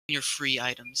your free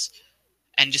items,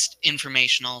 and just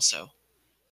information also.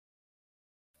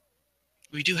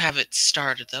 We do have it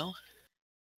started, though.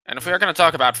 And if we are going to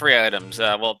talk about free items,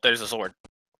 well, there's a sword.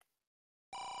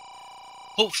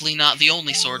 Hopefully not the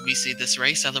only sword we see this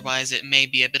race, otherwise it may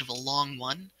be a bit of a long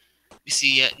one. We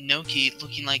see Noki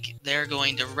looking like they're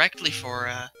going directly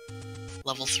for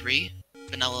level 3,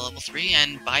 vanilla level 3,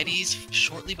 and BydeezDad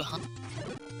shortly behind.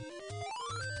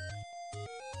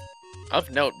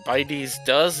 Of note, BydeezDad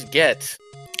does get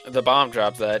the bomb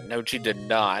drop that Nochi did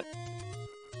not.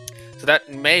 So that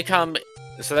may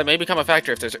become a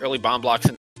factor if there's early bomb blocks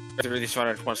and this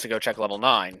runner wants to go check level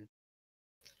 9.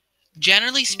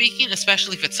 Generally speaking,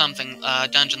 especially if it's something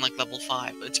dungeon like level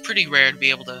 5, it's pretty rare to be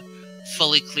able to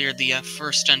fully clear the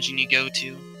first dungeon you go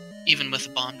to, even with a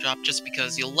bomb drop, just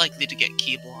because you're likely to get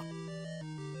key blocked.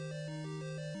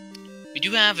 We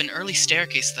do have an early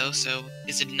staircase though, so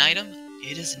is it an item?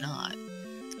 It is not.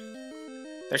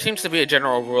 There seems to be a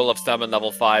general rule of thumb in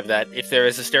level 5 that if there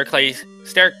is a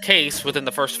staircase within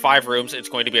the first 5 rooms, it's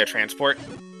going to be a transport.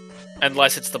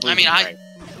 Unless it's the blue ring.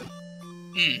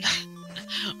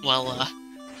 Well,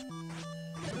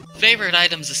 favorite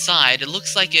items aside, it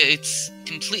looks like it's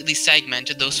completely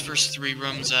segmented, those first 3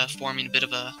 rooms forming a bit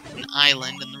of an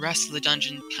island, and the rest of the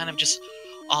dungeon kind of just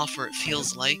off where it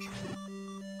feels like.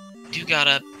 Do got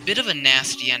a bit of a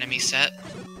nasty enemy set,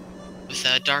 with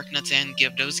Dark Nuts and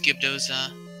Gibdos. Gibdos,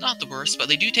 not the worst, but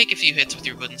they do take a few hits with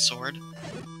your wooden sword.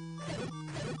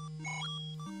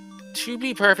 To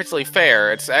be perfectly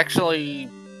fair, it's actually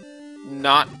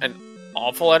not an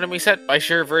awful enemy set by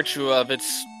sheer virtue of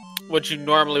it's what you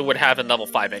normally would have in level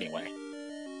 5 anyway.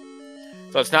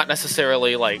 So it's not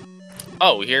necessarily like,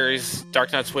 oh, here's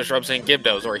Dark Nuts, Swish Rubs, and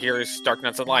Gibdos, or here's Dark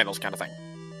Nuts and Lionels kind of thing.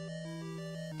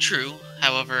 True,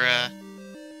 however,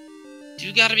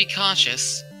 do gotta be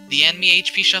cautious. The enemy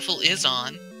HP shuffle is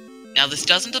on. Now this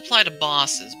doesn't apply to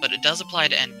bosses, but it does apply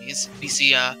to enemies. We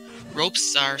see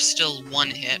ropes are still 1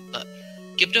 hit, but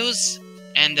Gibdos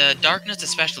and Dark Nuts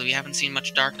especially, we haven't seen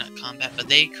much Dark Nut combat, but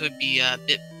they could be a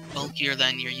bit bulkier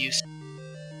than you're used to.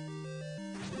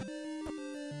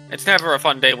 It's never a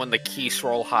fun day when the keys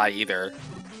roll high either.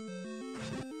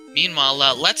 Meanwhile,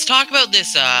 let's talk about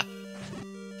this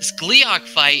Gleeok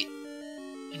fight.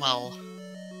 Well,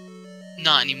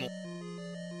 not anymore.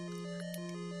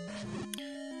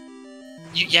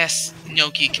 Yes,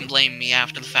 Noki can blame me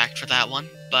after the fact for that one,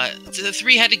 but the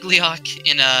 3-headed Gleeok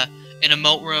in a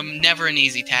moat room, never an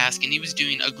easy task, and he was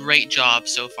doing a great job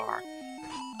so far.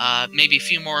 Maybe a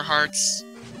few more hearts,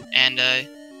 and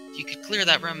you could clear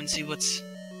that room and see what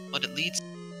it leads to.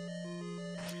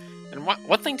 And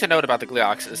one thing to note about the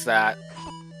Gleeoks is that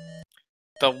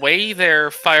the way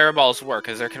their fireballs work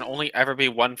is there can only ever be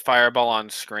 1 fireball on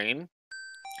screen.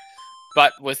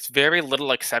 But with very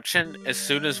little exception, as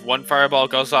soon as 1 fireball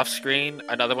goes off screen,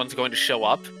 another one's going to show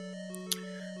up.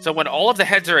 So when all of the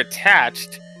heads are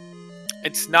attached,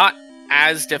 it's not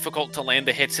as difficult to land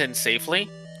the hits in safely.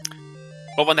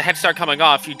 But when the heads start coming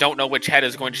off, you don't know which head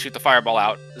is going to shoot the fireball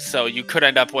out. So you could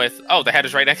end up with, oh, the head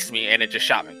is right next to me, and it just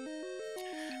shot me.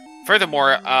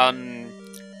 Furthermore,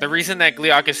 the reason that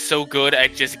Gleeok is so good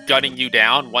at just gunning you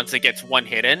down once it gets 1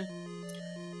 hit in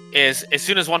is as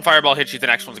soon as 1 fireball hits you, the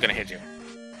next one's going to hit you.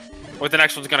 Or the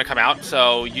next one's going to come out,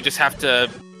 so you just have to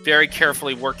very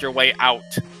carefully work your way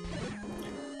out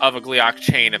of a Gleeok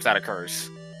chain if that occurs.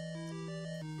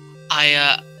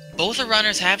 Both the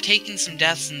runners have taken some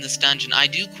deaths in this dungeon. I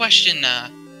do question,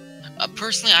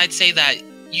 personally I'd say that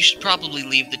you should probably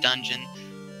leave the dungeon.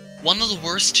 One of the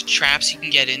worst traps you can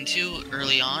get into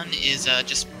early on is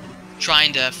just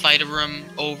trying to fight a room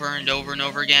over and over and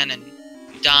over again, and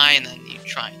you die, and then you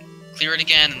try and clear it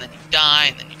again, and then you die,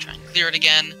 and then you try and clear it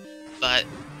again. But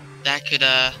that could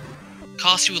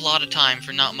cost you a lot of time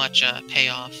for not much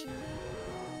payoff.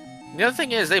 The other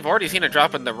thing is, they've already seen a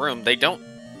drop in the room. They don't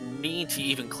need to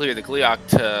even clear the Gleeok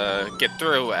to get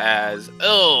through as,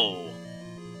 oh.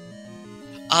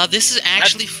 This is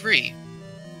actually free.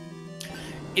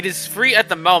 It is free at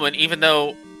the moment, even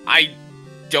though I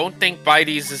don't think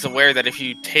BydeezDad is aware that if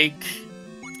you take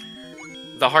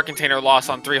the heart container loss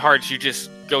on 3 hearts, you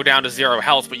just go down to 0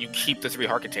 health, but you keep the 3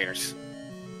 heart containers.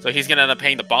 So he's going to end up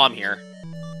paying the bomb here.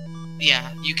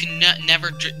 Yeah, you can never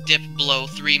dip below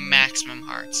 3 maximum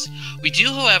hearts. We do,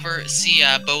 however, see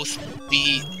both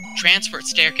the transport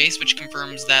staircase, which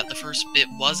confirms that the first bit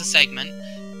was a segment,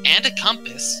 and a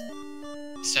compass.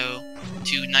 So,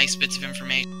 2 nice bits of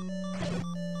information.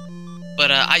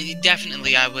 But I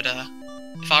would,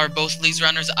 if I were both of these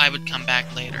runners, I would come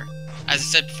back later. As I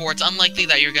said before, it's unlikely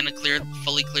that you're going to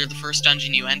fully clear the first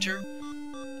dungeon you enter,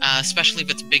 especially if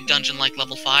it's a big dungeon like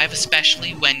level 5,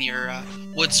 especially when you're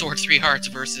Wood Sword 3 Hearts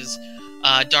versus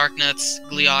Darknuts,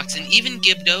 Gleeox, and even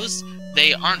Gibdos.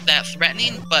 They aren't that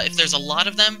threatening, but if there's a lot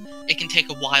of them, it can take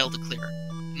a while to clear.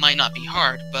 It might not be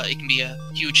hard, but it can be a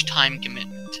huge time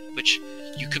commitment, which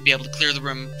you could be able to clear the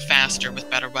room faster with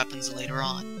better weapons later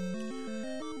on.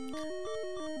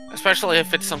 Especially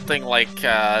if it's something like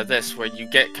this, where you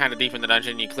get kind of deep in the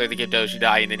dungeon, you clear the Gibdos, you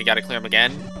die, and then you gotta clear them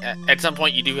again. At some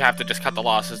point, you do have to just cut the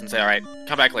losses and say, alright,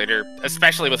 come back later,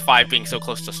 especially with 5 being so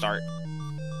close to start.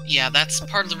 Yeah, that's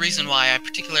part of the reason why I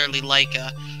particularly like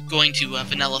going to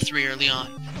Vanilla 3 early on.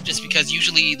 Just because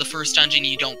usually the first dungeon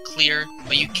you don't clear,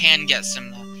 but you can get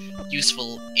some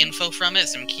useful info from it,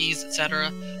 some keys,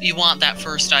 etc. You want that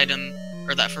first item,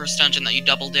 or that first dungeon that you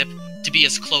double dip, to be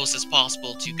as close as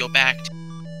possible to go back to.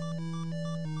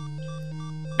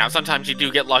 Now, sometimes you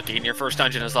do get lucky, and your first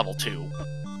dungeon is level 2.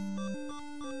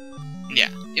 Yeah,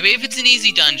 if it's an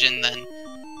easy dungeon, then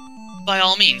by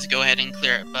all means, go ahead and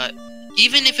clear it, but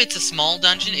even if it's a small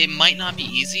dungeon, it might not be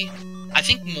easy. I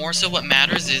think more so what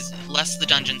matters is less the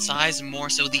dungeon size, and more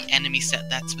so the enemy set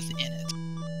that's within it.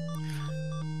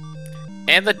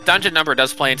 And the dungeon number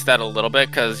does play into that a little bit,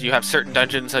 because you have certain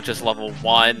dungeons, such as level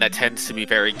 1, that tends to be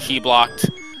very key blocked.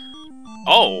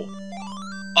 Oh!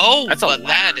 Oh, that's but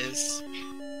that is...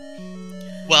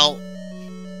 Well,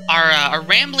 our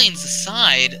ramblings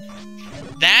aside,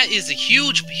 that is a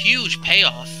huge, huge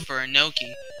payoff for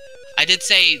Inoki. I did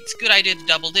say it's a good idea to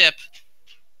double dip,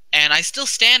 and I still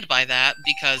stand by that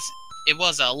because it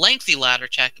was a lengthy ladder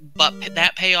check, but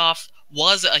that payoff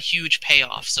was a huge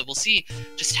payoff, so we'll see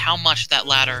just how much that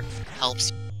ladder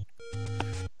helps.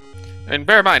 And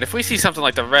bear in mind, if we see something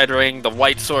like the red ring, the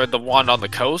white sword, the wand on the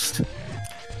coast,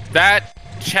 that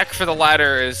check for the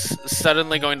ladder is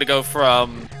suddenly going to go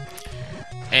from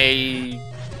a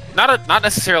not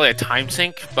necessarily a time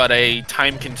sink, but a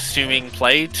time-consuming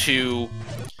play to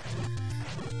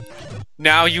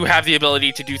now you have the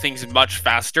ability to do things much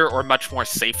faster or much more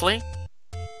safely.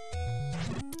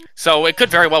 So it could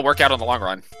very well work out in the long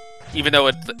run, even though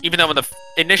in the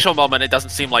initial moment it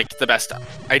doesn't seem like the best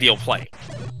ideal play.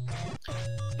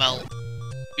 Well,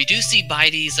 we do see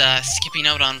BydeezDad skipping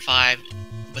out on 5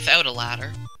 without a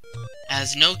ladder,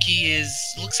 as Noki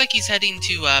looks like he's heading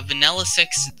to Vanilla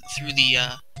 6 through the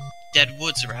Dead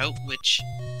Woods route, which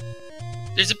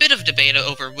there's a bit of debate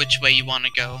over which way you want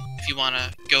to go. If you want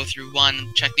to go through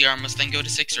 1, check the Armos, then go to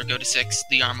 6, or go to 6,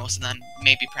 the Armos, and then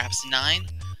maybe perhaps 9.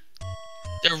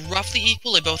 They're roughly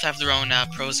equal, they both have their own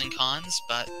pros and cons,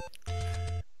 but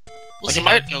we'll see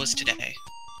how it goes today.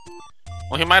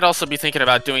 Well, he might also be thinking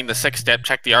about doing the 6 step,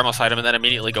 check the Armos item, and then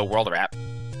immediately go World Wrap.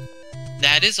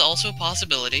 That is also a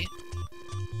possibility.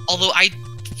 Although I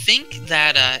think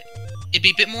that it'd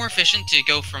be a bit more efficient to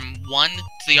go from 1 to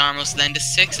the Armos, then to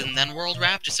 6, and then World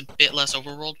Wrap, just a bit less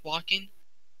overworld walking.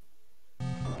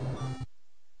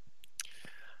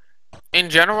 In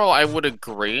general, I would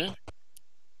agree.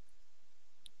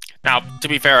 Now, to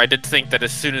be fair, I did think that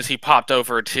as soon as he popped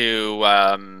over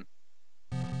to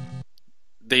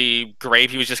the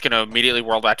grave, he was just going to immediately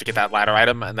World Wrap to get that ladder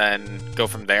item, and then go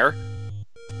from there.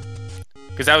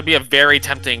 Because that would be a very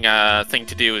tempting thing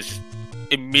to do, is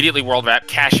immediately World Wrap,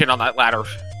 cash in on that ladder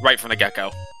right from the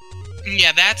get-go.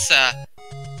 Yeah, that's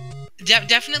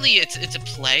definitely it's a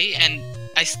play, and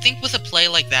I think with a play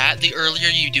like that, the earlier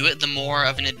you do it, the more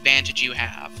of an advantage you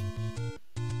have.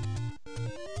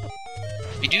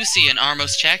 We do see an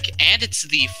Armos check, and it's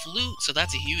the flute, so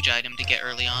that's a huge item to get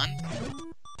early on.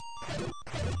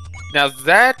 Now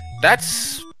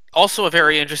that's also a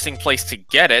very interesting place to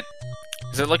get it,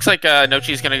 because it looks like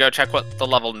Nochi's going to go check what the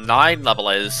level 9 level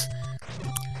is.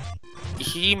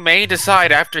 He may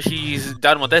decide after he's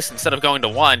done with this, instead of going to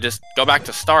 1, just go back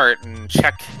to start and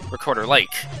check Recorder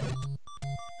Lake.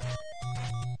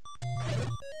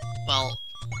 Well,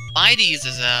 BydeezDad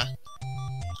is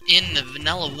in the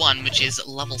Vanilla 1, which is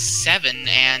level 7,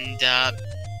 and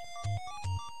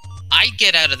I'd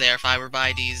get out of there if I were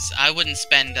BydeezDad. I wouldn't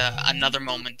spend another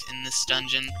moment in this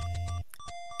dungeon.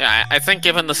 Yeah, I think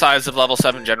given the size of level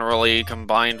 7 generally,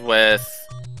 combined with...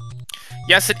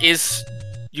 Yes, it is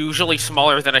usually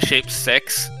smaller than a Shape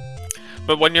 6,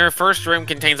 but when your first room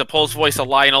contains a Pulse Voice, a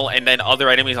Lionel, and then other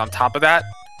enemies on top of that,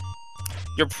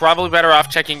 you're probably better off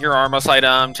checking your Armos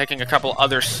item, checking a couple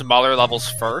other smaller levels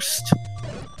first,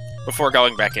 before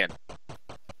going back in.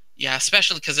 Yeah,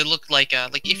 especially because it looked like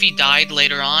if he died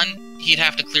later on, he'd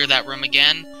have to clear that room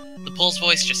again. The Pulse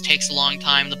Voice just takes a long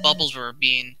time, the bubbles were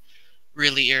being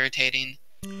really irritating.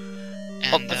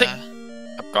 And,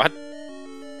 go ahead.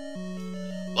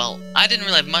 Well, I didn't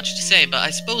really have much to say, but I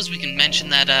suppose we can mention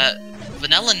that,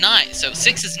 Vanilla 9, so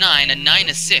 6 is 9, and 9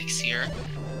 is 6 here.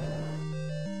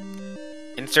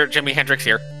 Insert Jimi Hendrix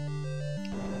here.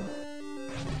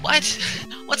 What?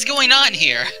 What's going on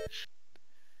here?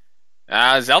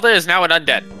 Zelda is now an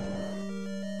undead.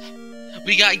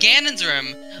 We got Ganon's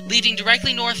room, leading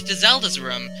directly north to Zelda's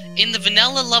room, in the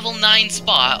vanilla level 9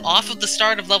 spot, off of the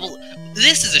start of level...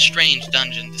 This is a strange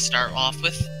dungeon to start off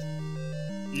with.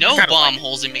 No bomb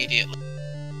holes immediately.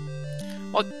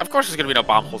 Well, of course there's going to be no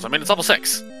bomb holes. I mean, it's level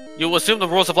 6. You'll assume the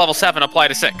rules of level 7 apply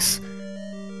to 6.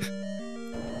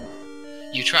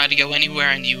 You try to go anywhere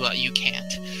and you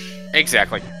can't.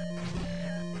 Exactly.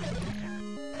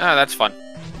 Ah, that's fun.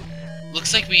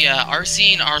 Looks like we are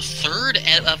seeing our third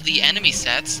of the enemy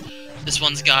sets. This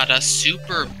one's got a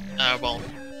super,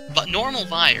 but normal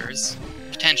Vyres,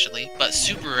 potentially, but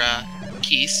super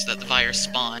Keys that the Vyres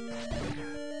spawn.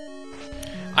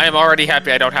 I am already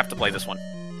happy I don't have to play this one.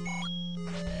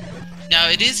 Now,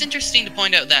 it is interesting to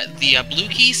point out that the blue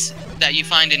Keys that you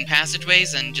find in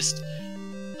passageways and just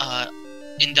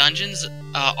in dungeons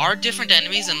are different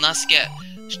enemies and thus get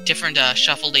different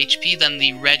shuffled HP than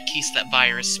the red Keys that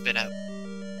Vyres spit out.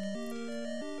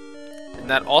 And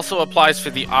that also applies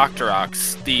for the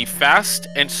Octoroks. The fast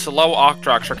and slow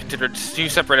Octoroks are considered 2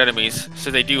 separate enemies, so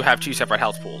they do have 2 separate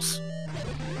health pools.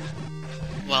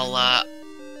 Well, I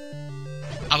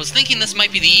was thinking this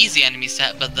might be the easy enemy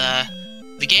set, but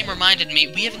the game reminded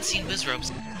me we haven't seen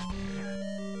Wizrobes.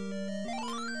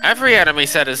 Every enemy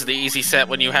set is the easy set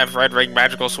when you have Red Ring,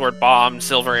 Magical Sword, Bomb,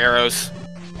 Silver Arrows.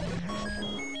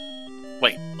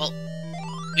 Wait. Well,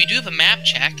 we do have a map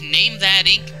check. Name that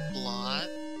ink blot.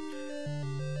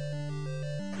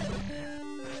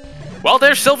 Well,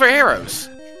 there's Silver Arrows.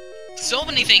 So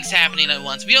many things happening at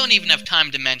once. We don't even have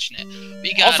time to mention it.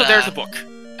 We got, also, there's a book.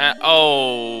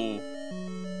 Oh.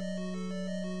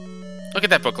 Look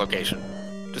at that book location.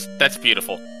 That's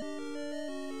beautiful.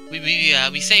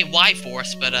 We say Y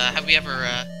Force, but have we ever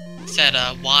said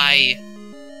Y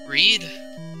read?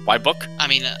 Y book? I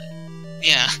mean,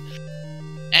 yeah.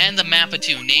 And the Mappa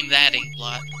 2, name that ink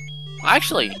blot.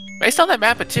 Actually, based on that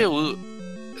Mappa 2,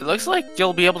 it looks like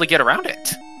you'll be able to get around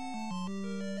it.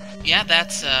 Yeah,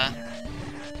 that's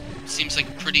seems like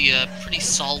a pretty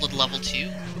solid level 2.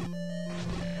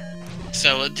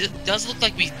 So it does look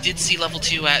like we did see level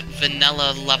 2 at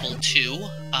vanilla level 2.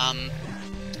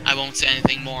 I won't say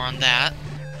anything more on that.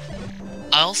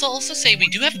 I'll also say we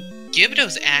do have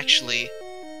Gyarados actually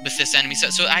with this enemy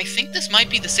set, so I think this might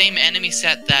be the same enemy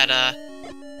set that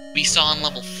we saw in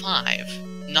level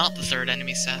 5, not the third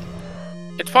enemy set.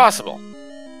 It's possible.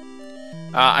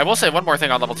 I will say one more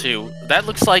thing on level 2. That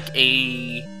looks like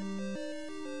a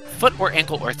foot or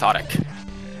ankle orthotic.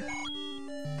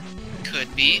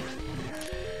 Could be.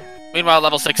 Meanwhile,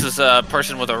 level 6 is a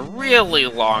person with a really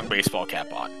long baseball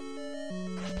cap on.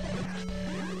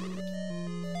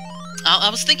 I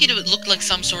was thinking it would look like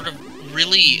some sort of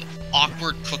really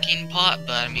awkward cooking pot,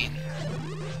 but I mean,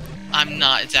 I'm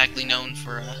not exactly known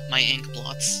for my ink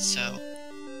blots, so...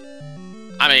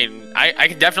 I mean, I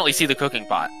can definitely see the cooking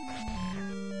pot.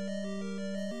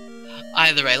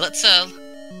 Either way, let's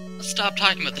stop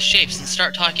talking about the shapes and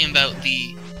start talking about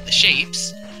the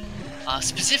shapes.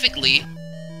 Specifically,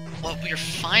 what we're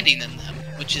finding in them,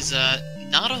 which is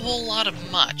not a whole lot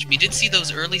of much. We did see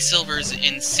those early silvers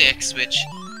in 6, which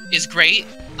is great.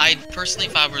 I'd personally,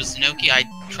 if I was Noki, I'd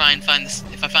try and find this.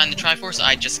 If I find the Triforce,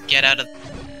 I'd just get out of.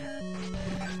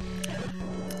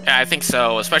 Yeah, I think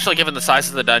so. Especially given the size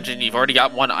of the dungeon, you've already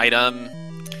got one item.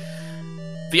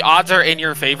 The odds are in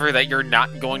your favor that you're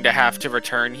not going to have to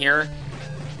return here.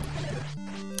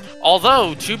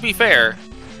 Although, to be fair,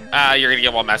 you're gonna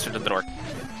get one mastered in the door.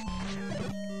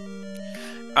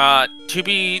 To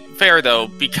be fair, though,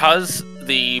 because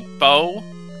the bow,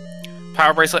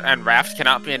 power bracelet, and raft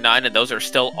cannot be a 9, and those are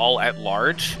still all at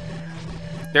large,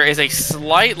 there is a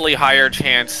slightly higher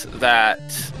chance that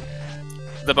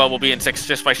the bow will be in 6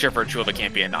 just by sheer virtue of it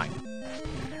can't be a 9.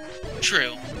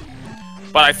 True.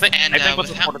 But I think what's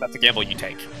important, that's a gamble you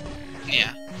take.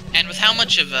 Yeah. And with how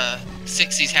much of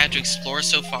 6 he's had to explore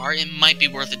so far, it might be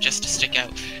worth it just to stick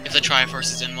out if the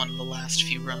Triforce is in one of the last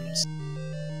few rooms.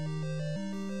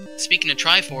 Speaking of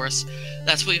Triforce,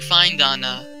 that's what we find on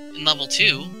in level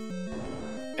 2.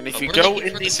 And if you go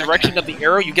in the direction of the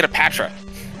arrow, you get a Patra.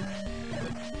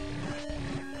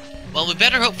 Well, we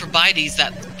better hope for Bydeez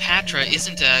that Patra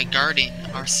isn't guarding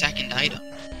our second item.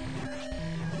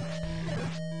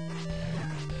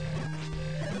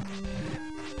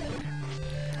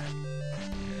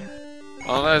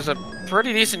 Well, there's a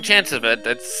pretty decent chance of it.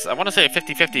 It's, I want to say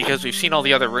 50-50 because we've seen all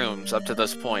the other rooms up to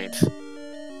this point.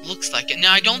 Looks like it.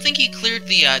 Now, I don't think he cleared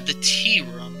the tea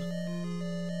room.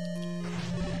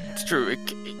 It's true.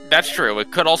 That's true.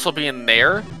 It could also be in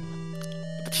there.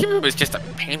 The tea room is just a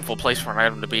painful place for an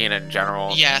item to be in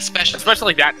general. Yeah,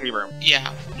 especially that tea room.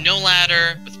 Yeah, no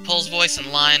ladder, with Pull's Voice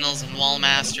and Lionel's and Wall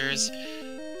Masters.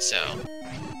 So,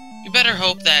 you better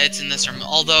hope that it's in this room.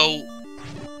 Although,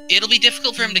 it'll be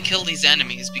difficult for him to kill these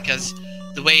enemies because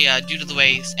the way, due to the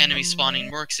way enemy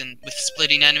spawning works and with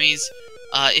splitting enemies,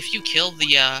 if you kill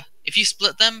the, if you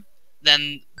split them,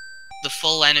 then the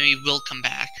full enemy will come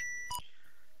back.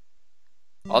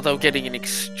 Although getting an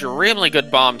extremely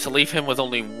good bomb to leave him with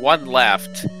only one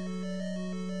left,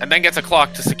 and then gets a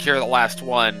clock to secure the last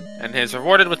one, and is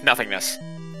rewarded with nothingness.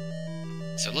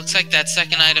 So it looks like that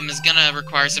second item is gonna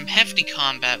require some hefty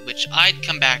combat, which I'd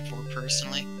come back for,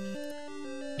 personally.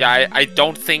 Yeah, I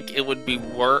don't think it would be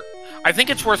worth... I think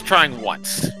it's worth trying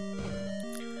once.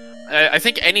 I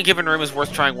think any given room is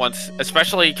worth trying once,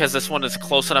 especially because this one is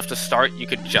close enough to start, you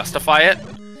could justify it.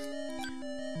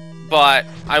 But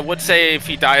I would say if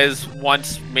he dies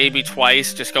once, maybe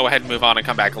twice, just go ahead and move on and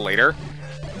come back later.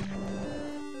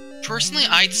 Personally,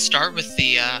 I'd start with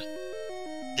the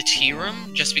tea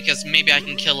room, just because maybe I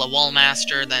can kill a Wall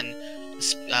Master, then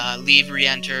leave,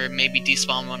 re-enter, maybe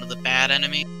despawn one of the bad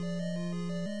enemies.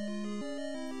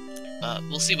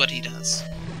 We'll see what he does.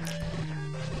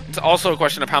 It's also a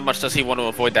question of how much does he want to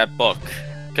avoid that book,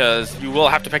 because you will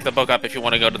have to pick the book up if you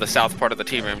want to go to the south part of the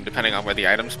tea room, depending on where the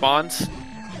item spawns.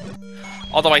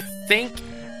 Although I think,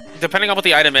 depending on what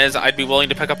the item is, I'd be willing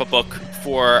to pick up a book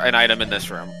for an item in this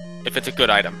room, if it's a good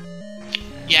item.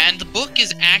 Yeah, and the book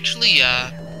is actually,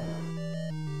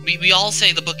 we all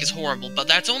say the book is horrible, but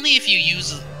that's only if you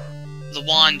use the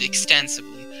wand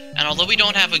extensively. And although we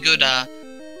don't have a good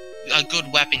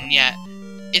weapon yet,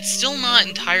 it's still not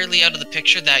entirely out of the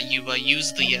picture that you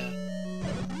use the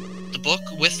book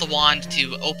with the wand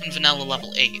to open vanilla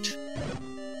level 8.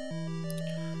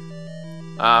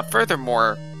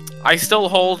 Furthermore, I still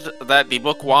hold that the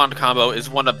book wand combo is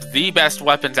one of the best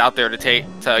weapons out there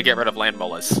to get rid of land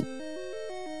mullahs.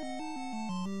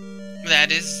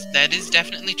 That is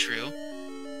definitely true.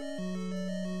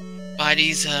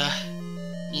 Bydeez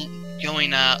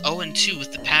going 0-2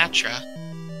 with the Patra.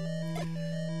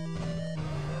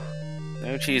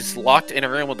 Nochi's locked in a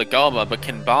room with the Goma, but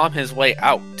can bomb his way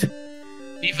out.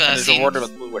 We've is rewarded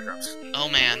with blue wishrooms. Oh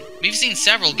man, we've seen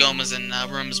several Gomas in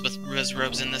rooms with Riz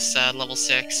robes in this level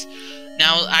 6.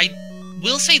 Now, I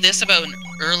will say this about an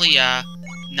early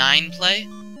 9 play,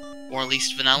 or at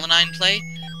least vanilla 9 play.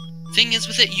 Thing is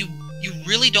with it, you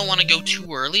really don't want to go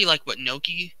too early, like what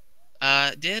Noki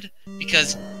did,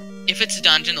 because if it's a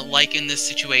dungeon like in this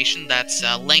situation that's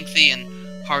lengthy and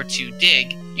hard to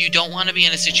dig, you don't want to be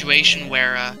in a situation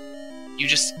where you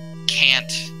just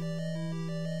can't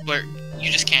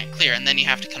clear, and then you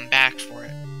have to come back for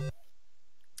it.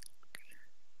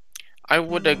 I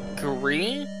would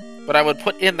agree, but I would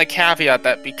put in the caveat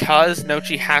that because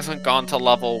Nochi hasn't gone to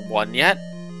level 1 yet,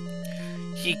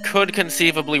 he could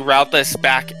conceivably route this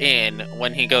back in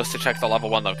when he goes to check the level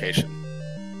 1 location.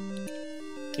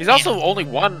 He's also only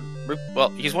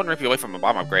he's one rupee away from a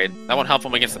bomb upgrade. That won't help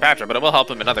him against the Patra, but it will help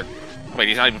him in other... Wait,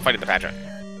 he's not even fighting the Patra.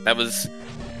 That was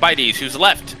BydeezDad707, who's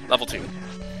left level 2.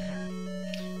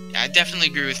 Yeah, I definitely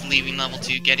agree with leaving level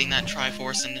 2, getting that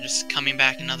Triforce, and then just coming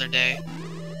back another day.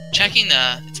 Checking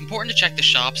it's important to check the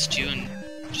shops too, and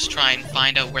just try and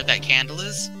find out where that candle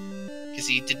is, because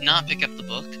he did not pick up the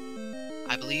book,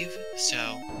 I believe, so...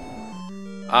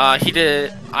 He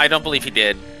did... I don't believe he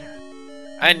did.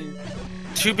 And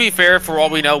to be fair, for all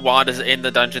we know, Wand is in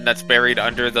the dungeon that's buried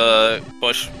under the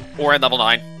bush, or in level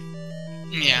 9.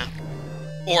 Yeah.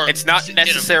 Or... It's not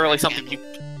necessarily something you...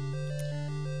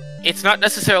 It's not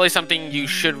necessarily something you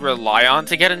should rely on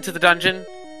to get into the dungeon,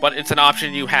 but it's an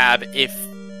option you have if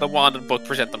the wand and book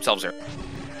present themselves here.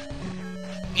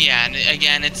 Yeah, and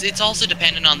again, it's also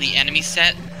dependent on the enemy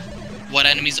set, what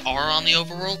enemies are on the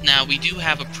overworld. Now, we do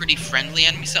have a pretty friendly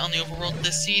enemy set on the overworld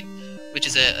this seed, which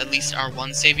is at least our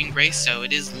 1 saving grace, so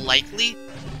it is likely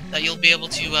that you'll be able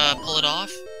to pull it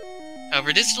off.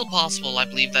 However, it is still possible, I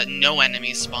believe, that no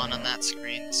enemies spawn on that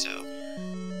screen, so...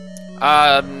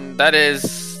 That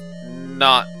is...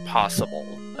 not possible.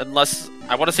 Unless,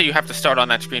 I want to say you have to start on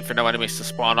that screen for no enemies to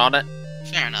spawn on it.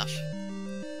 Fair enough.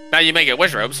 Now you may get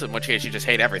wish robes, in which case you just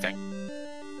hate everything.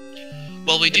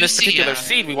 Well, we do see... In this particular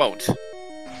seed, we won't.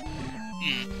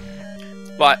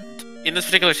 But, in this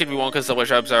particular seed, we won't because the wish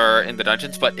robes are in the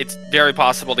dungeons, but it's very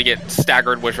possible to get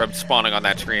staggered wish robes spawning on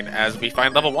that screen as we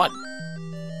find level 1.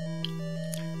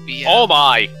 Oh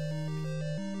my!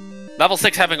 Level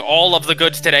 6 having all of the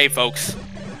goods today, folks.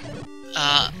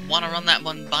 Want to run that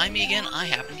one by me again? I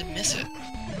happen to miss it.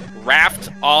 Raft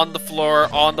on the floor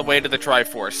on the way to the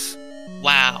Triforce.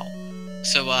 Wow.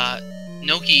 So,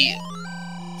 Noki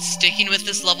sticking with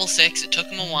this level 6. It took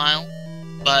him a while,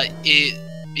 but it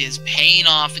is paying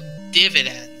off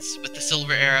dividends with the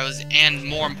silver arrows and,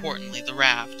 more importantly, the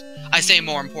raft. I say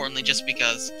more importantly just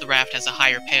because the raft has a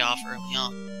higher payoff early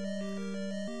on.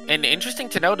 And interesting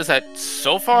to note is that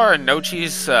so far,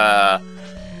 Nochi's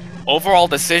overall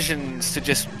decisions to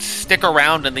just stick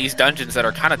around in these dungeons that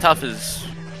are kind of tough has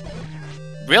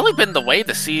really been the way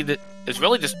the seed has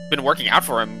really just been working out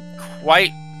for him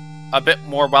quite a bit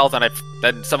more well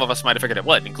than some of us might have figured it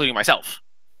would, including myself.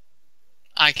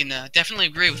 I can definitely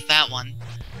agree with that one.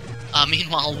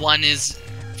 Meanwhile, one is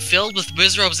filled with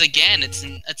Wizrobes again. It's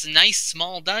a nice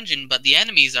small dungeon, but the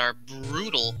enemies are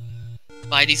brutal.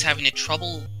 BydeezDad having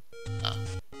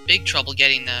big trouble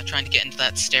trying to get into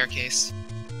that staircase.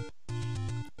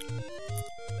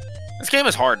 This game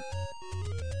is hard.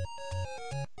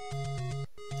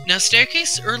 Now,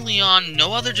 staircase early on,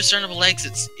 no other discernible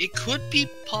exits. It could be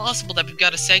possible that we've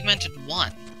got a segmented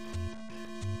one.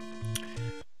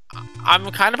 I'm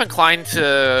kind of inclined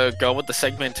to go with the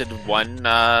segmented one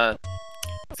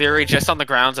theory, just on the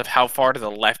grounds of how far to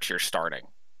the left you're starting.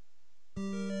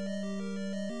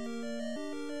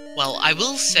 Well, I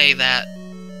will say that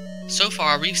so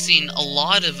far we've seen a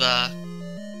lot of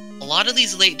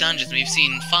these late dungeons. We've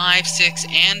seen 5, 6,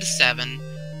 and 7.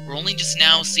 We're only just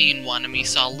now seeing 1, and we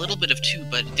saw a little bit of 2,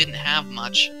 but it didn't have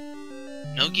much.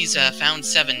 Noki's found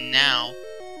 7 now,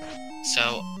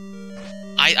 so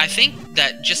I think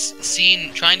that just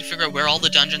trying to figure out where all the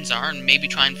dungeons are, and maybe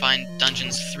try and find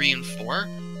dungeons 3 and 4,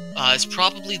 is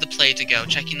probably the play to go.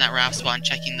 Checking that raft spot and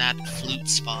checking that flute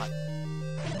spot.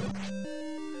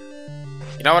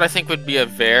 You know what I think would be a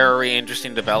very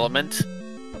interesting development?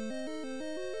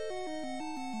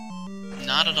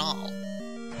 Not at all.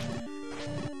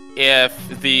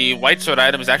 If the white sword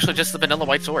item is actually just the vanilla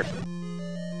white sword.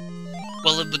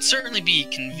 Well, it would certainly be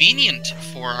convenient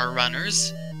for our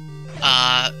runners.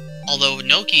 Although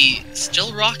Noki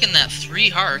still rocking that 3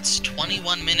 hearts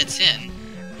 21 minutes in,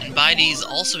 and BydeezDad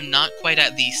also not quite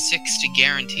at the 6 to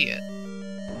guarantee it.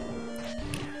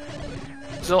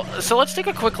 So let's take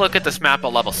a quick look at this map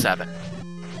at level 7.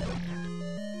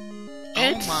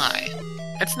 Oh my.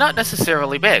 It's not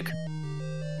necessarily big.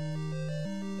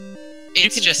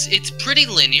 It's pretty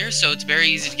linear, so it's very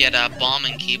easy to get a bomb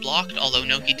and key blocked, although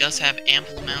Noki does have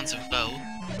ample amounts of bow.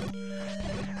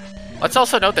 Let's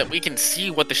also note that we can see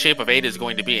what the shape of 8 is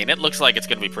going to be, and it looks like it's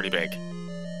going to be pretty big.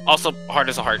 Also, hard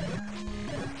as a heart.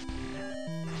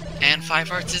 And 5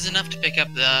 hearts is enough to pick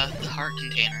up the heart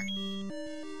container.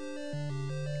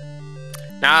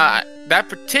 Now, that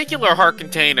particular heart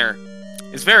container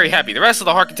is very heavy. The rest of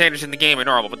the heart containers in the game are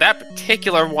normal, but that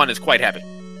particular one is quite heavy.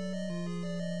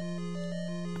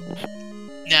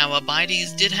 Now,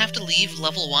 BydeezDad did have to leave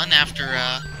level 1 after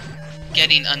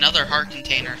getting another heart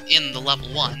container in the level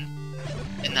 1.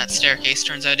 In that staircase.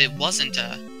 Turns out it wasn't,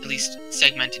 at least,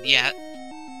 segmented yet.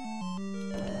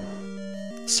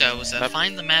 So it was a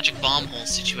find the magic bomb hole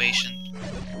situation.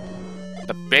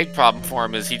 The big problem for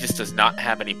him is he just does not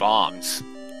have any bombs.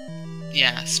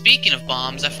 Yeah, speaking of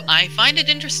bombs, I find it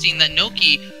interesting that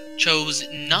Noki chose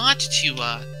not to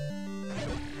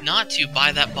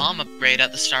buy that bomb upgrade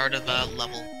at the start of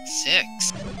level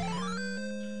 6.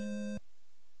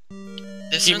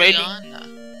 This early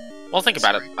on? Well, think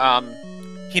about it.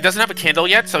 He doesn't have a candle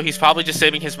yet, so he's probably just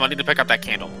saving his money to pick up that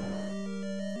candle.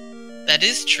 That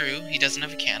is true, he doesn't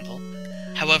have a candle.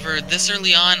 However, this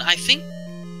early on, I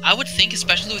would think,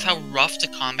 especially with how rough the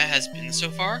combat has been so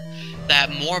far,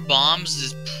 that more bombs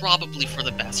is probably for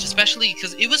the best, especially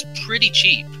because it was pretty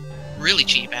cheap. Really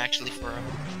cheap, actually, for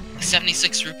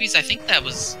 76 rupees. I think that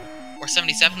was, or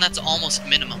 77, that's almost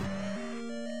minimum.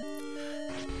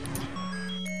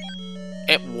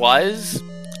 It was,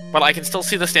 but I can still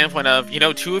see the standpoint of,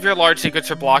 2 of your large secrets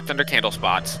are blocked under candle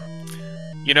spots.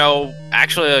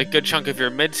 Actually a good chunk of your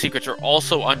mid secrets are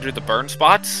also under the burn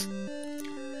spots.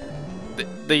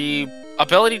 The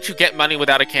ability to get money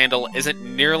without a candle isn't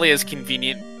nearly as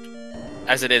convenient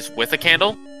as it is with a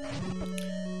candle.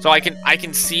 So I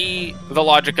can see the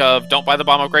logic of don't buy the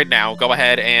bomb upgrade now, go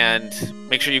ahead and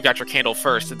make sure you got your candle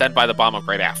first, and then buy the bomb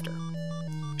upgrade after.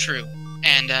 True.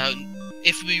 And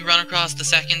if we run across the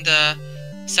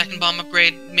second bomb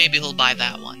upgrade, maybe he'll buy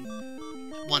that one.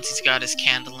 Once he's got his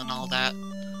candle and all that.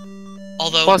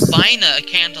 Although buying a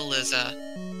candle is a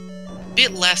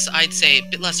bit less, I'd say, a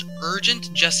bit less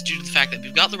urgent, just due to the fact that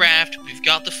we've got the raft, we've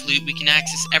got the flute, we can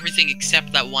access everything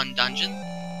except that one dungeon.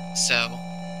 So,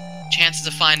 chances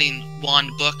of finding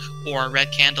wand, book, or a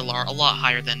red candle are a lot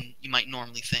higher than you might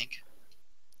normally think.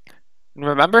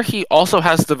 Remember, he also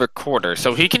has the recorder,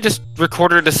 so he can just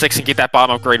record her to 6 and get that bomb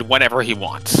upgrade whenever he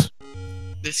wants.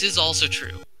 This is also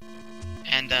true.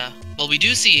 And, well, we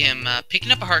do see him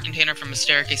picking up a heart container from a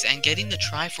staircase and getting the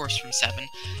Triforce from 7.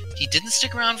 He didn't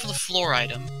stick around for the floor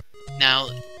item. Now,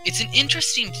 it's an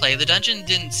interesting play. The dungeon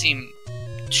didn't seem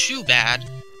too bad,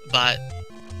 but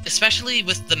especially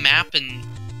with the map, and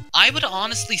I would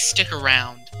honestly stick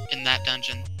around in that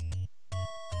dungeon.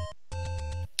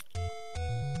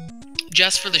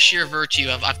 Just for the sheer virtue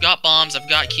of, I've got bombs, I've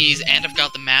got keys, and I've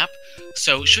got the map,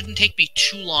 so it shouldn't take me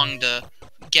too long to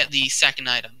get the second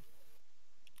item.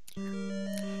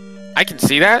 I can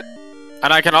see that,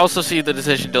 and I can also see the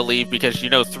decision to leave because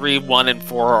 3, 1, and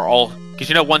 4 are all...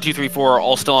 Because 1, 2, 3, 4 are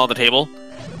all still on the table.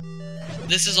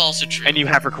 This is also true. And you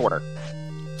have recorder.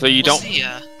 So you we'll don't... See,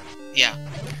 yeah.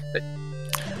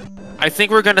 I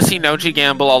think we're going to see Nochi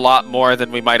gamble a lot more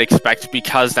than we might expect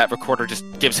because that recorder just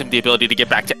gives him the ability to get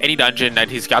back to any dungeon that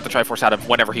he's got the Triforce out of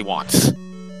whenever he wants.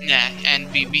 Yeah,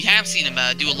 and we have seen him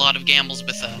do a lot of gambles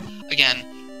with, again,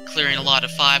 clearing a lot of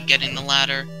 5, getting the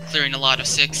ladder, clearing a lot of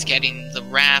 6, getting the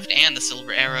raft and the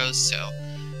silver arrows,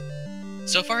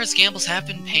 so far his gambles have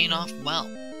been paying off well.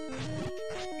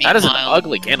 That is an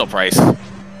ugly candle price.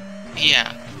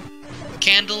 Yeah.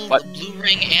 Candle, blue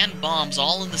ring, and bombs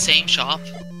all in the same shop.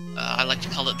 I like to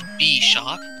call it the B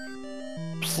shop.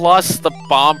 Plus, the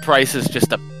bomb price is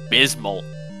just abysmal.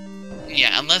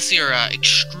 Yeah, unless you're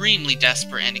extremely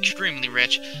desperate and extremely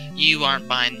rich, you aren't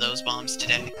buying those bombs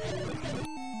today.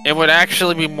 It would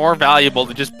actually be more valuable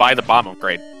to just buy the bomb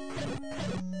upgrade.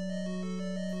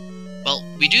 Well,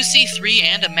 we do see 3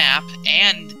 and a map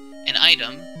and an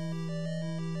item.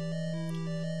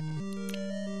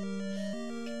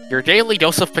 Your daily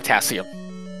dose of potassium.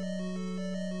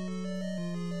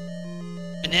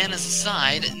 Bananas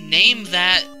aside, name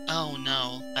that... Oh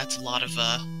no, that's a lot of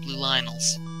blue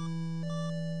Lionels.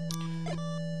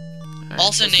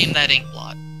 Also name that ink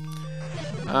blot.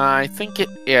 I think it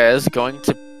is going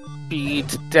to be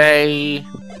today...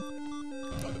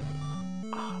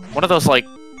 one of those, like,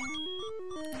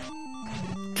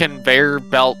 conveyor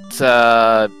belt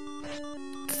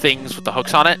things with the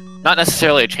hooks on it. Not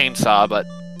necessarily a chainsaw, but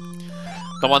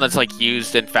the one that's, like,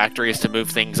 used in factories to move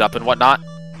things up and whatnot.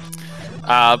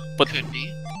 But could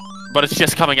be. But it's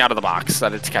just coming out of the box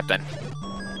that it's kept in.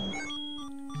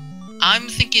 I'm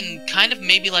thinking kind of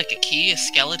maybe like a key, a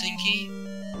skeleton key.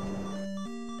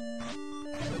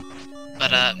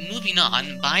 But, moving on,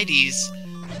 Bydez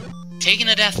taking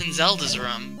a death in Zelda's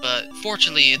room, but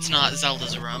fortunately it's not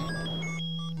Zelda's room.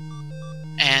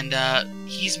 And,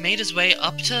 he's made his way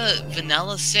up to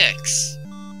Vanilla 6.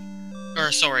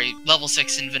 Or, sorry, level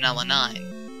 6 in Vanilla 9.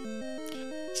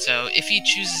 So, if he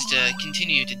chooses to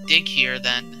continue to dig here,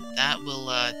 then that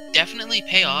will, definitely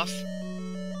pay off.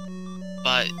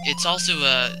 But it's also,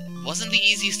 wasn't the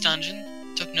easiest dungeon.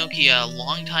 Took Noki a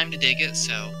long time to dig it,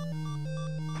 so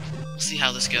we'll see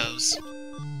how this goes.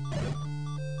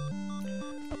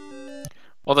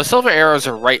 Well, the silver arrows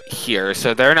are right here,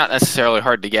 so they're not necessarily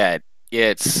hard to get.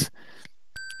 It's...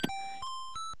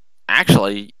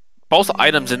 Actually, both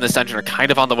items in this dungeon are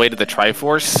kind of on the way to the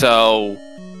Triforce, so...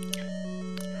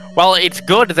 While it's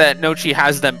good that Nochi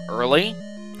has them early,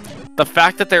 the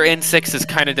fact that they're in 6 is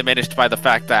kind of diminished by the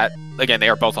fact that, again, they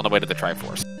are both on the way to the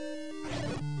Triforce.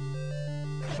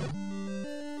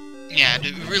 Yeah,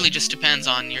 it really just depends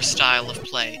on your style of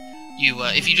play.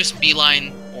 If you just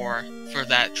beeline or for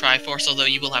that Triforce, although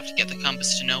you will have to get the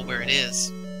compass to know where it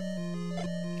is,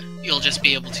 you'll just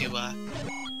be able to,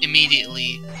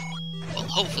 immediately, well,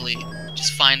 hopefully,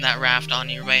 just find that raft on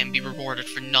your way and be rewarded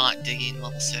for not digging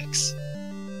level 6.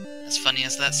 As funny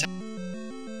as that sounds.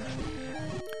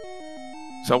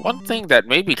 So one thing that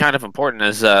may be kind of important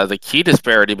is the key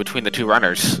disparity between the two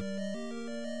runners.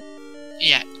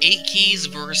 Yeah, 8 keys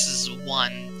versus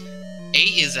 1. 8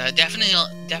 is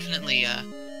definitely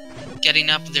getting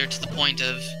up there to the point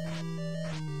of...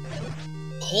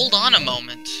 Hold on a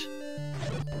moment.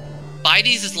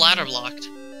 Bydez is ladder blocked.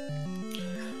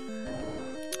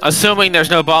 Assuming there's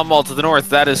no bomb wall to the north,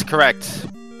 that is correct.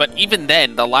 But even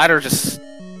then, the ladder,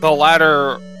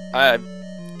 I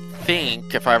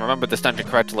think, if I remember this dungeon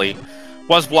correctly,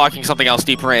 was blocking something else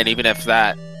deeper in, even if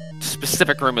that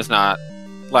specific room is not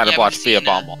ladder blocked via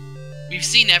bomb wall. We've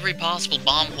seen every possible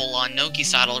bomb hole on Noki's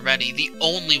side already. The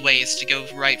only way is to go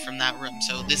right from that room,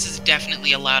 so this is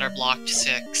definitely a ladder blocked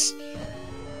 6.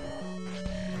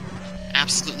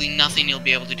 Absolutely nothing you'll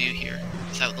be able to do here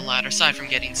without the ladder, aside from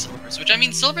getting silvers. Which, I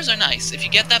mean, silvers are nice. If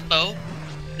you get that bow,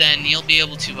 then you'll be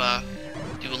able to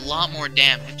do a lot more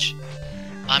damage.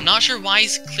 I'm not sure why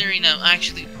he's clearing out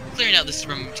this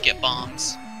room to get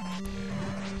bombs.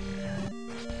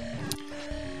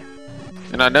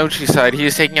 And on Nochi's side, he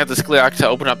is taking out the Skliok to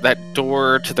open up that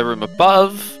door to the room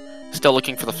above. Still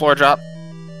looking for the floor drop.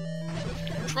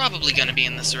 probably gonna be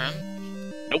in this room.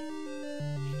 Nope.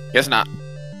 Guess not.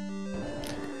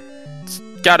 It's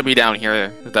gotta be down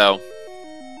here, though.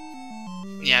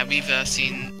 Yeah, we've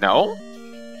seen... No?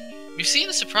 We've seen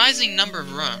a surprising number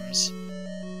of rooms.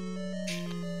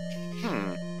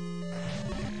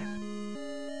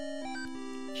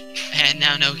 And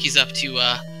now Noki's up to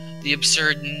the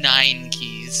absurd 9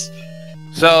 keys.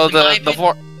 So Well, the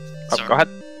floor... Oh, Sorry. go ahead.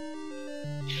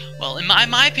 Well, in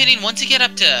my opinion, once you get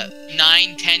up to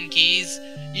 9, 10 keys,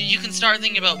 you can start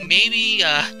thinking about maybe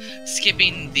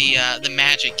skipping the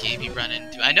magic cave you run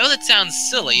into. I know that sounds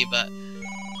silly, but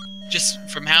just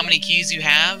from how many keys you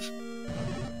have,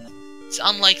 it's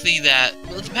unlikely that...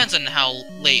 Well, it depends on how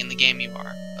late in the game you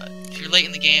are, but if you're late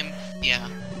in the game, yeah.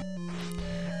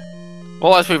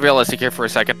 Well, let's be realistic here for a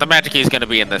second. The magic key is going to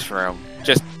be in this room,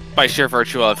 just by sheer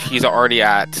virtue of he's already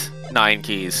at 9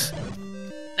 keys.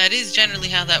 That is generally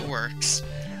how that works.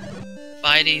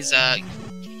 BydeezDad,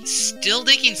 still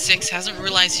digging 6, hasn't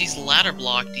realized he's ladder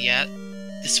blocked yet,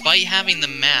 despite having the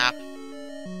map.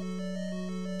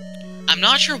 I'm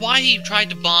not sure why he tried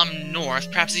to bomb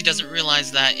north. Perhaps he doesn't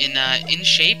realize that in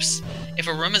shapes, if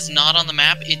a room is not on the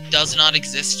map, it does not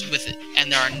exist with it,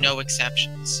 and there are no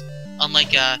exceptions.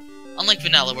 Unlike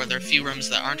Vanilla, where there are a few rooms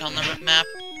that aren't on the map,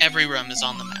 every room is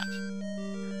on the map.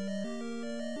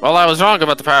 Well, I was wrong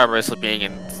about the power bracelet being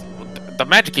in... The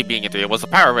magic key being in 3. It was the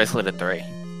power bracelet in 3.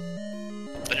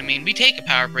 But I mean, we take a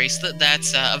power bracelet,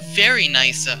 that's a very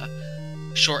nice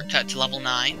shortcut to level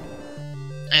 9.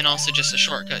 And also just a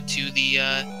shortcut to the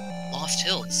Lost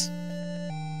Hills.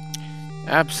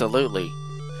 Absolutely.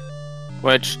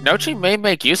 Which Nochi may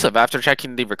make use of after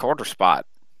checking the recorder spot.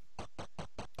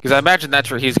 Because I imagine that's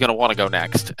where he's going to want to go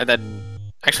next. And then...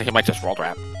 Actually, he might just roll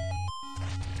trap.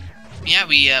 Yeah,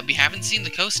 we haven't seen the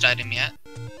coast item yet.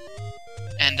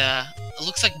 And it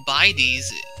looks like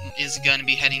BydeezDad is going to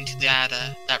be heading to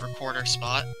that recorder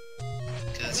spot.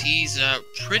 Because he's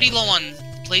pretty low on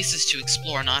places to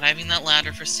explore, not having that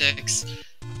ladder for 6.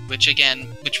 Which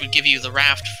would give you the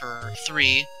raft for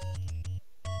 3.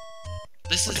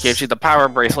 Which gives you the power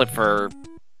bracelet for...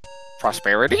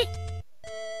 prosperity?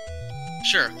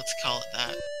 Sure, let's call it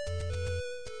that.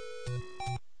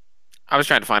 I was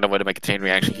trying to find a way to make a chain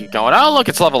reaction keep going. Oh, look,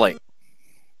 it's level 8.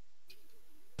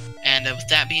 And with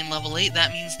that being level 8,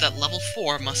 that means that level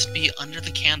 4 must be under the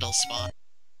candle spot.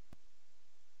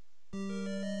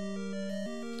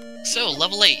 So,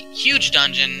 level 8, huge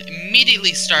dungeon,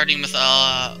 immediately starting with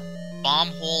a bomb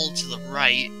hole to the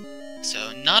right.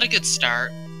 So, not a good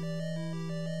start.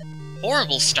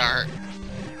 Horrible start.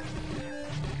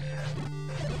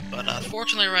 But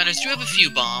fortunately, runners do have a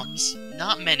few bombs.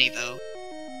 Not many, though.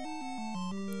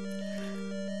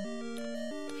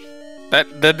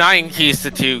 The 9 keys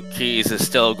to 2 keys is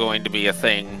still going to be a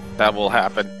thing that will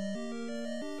happen.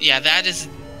 Yeah, that is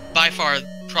by far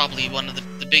probably one of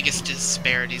the biggest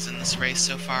disparities in this race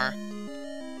so far.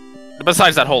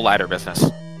 Besides that whole ladder business.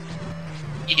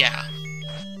 Yeah.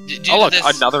 Oh look,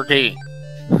 another key.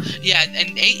 Yeah,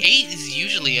 and 8 is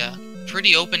usually a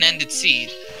pretty open-ended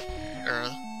seed. Or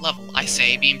level, I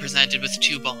say, being presented with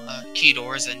 2 key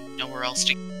doors and nowhere else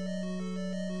to...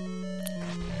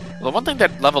 Well, the one thing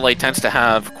that level 8 tends to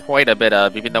have quite a bit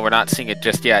of, even though we're not seeing it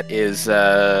just yet, is,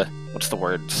 what's the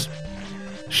words?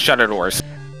 Shutter doors.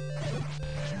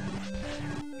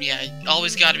 Yeah, you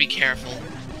always gotta be careful.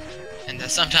 And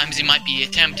sometimes you might be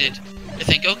tempted to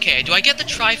think, okay, do I get the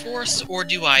Triforce, or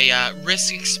do I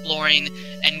risk exploring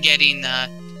and getting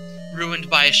ruined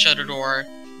by a shutter door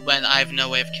when I have no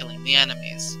way of killing the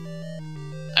enemies?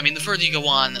 I mean, the further you go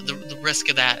on, the risk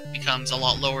of that becomes a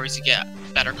lot lower as you get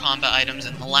better combat items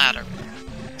in the ladder.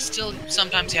 Still,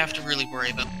 sometimes you have to really worry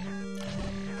about.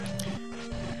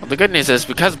 Well, the good news is,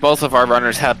 because both of our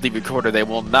runners have the recorder, they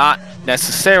will not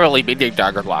necessarily be Dig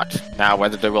Dogger blocked. Now,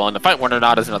 whether they're willing to fight one or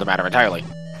not is another matter entirely.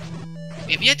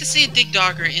 We have yet to see a Dig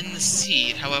Dogger in the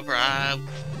seed, however,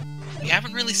 we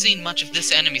haven't really seen much of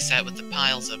this enemy set with the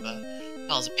piles of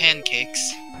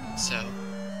pancakes, so...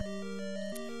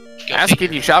 Ask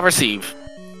and you shall receive.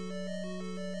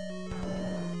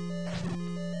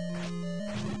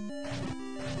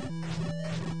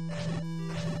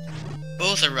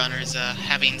 Both are runners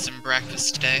having some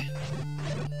breakfast today.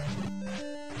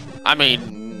 I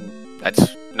mean,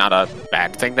 that's not a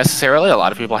bad thing necessarily. A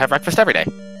lot of people have breakfast every day.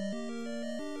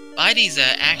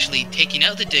 BydeezDad actually taking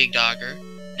out the Dig Dogger.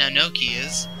 Now Noki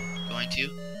is going to.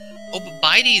 Oh, but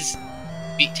BydeezDad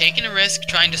taking a risk,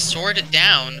 trying to sword it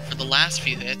down for the last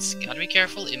few hits. Gotta be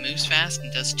careful, it moves fast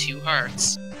and does 2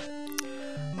 hearts.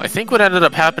 I think what ended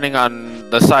up happening on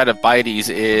the side of BydeezDad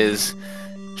is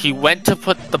he went to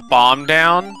put the bomb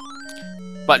down,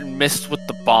 but missed with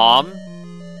the bomb.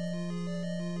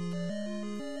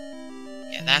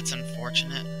 Yeah, that's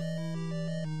unfortunate.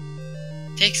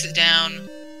 Takes it down,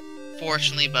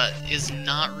 fortunately, but is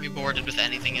not rewarded with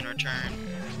anything in return.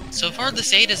 So far,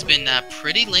 this 8 has been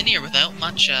pretty linear without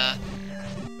much,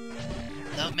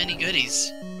 without many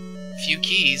goodies. Few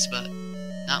keys, but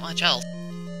not much else.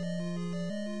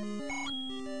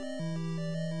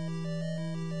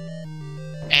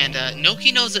 And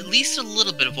Noki knows at least a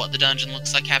little bit of what the dungeon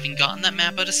looks like, having gotten that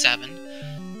map out of 7.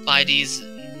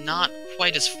 BydeezDad not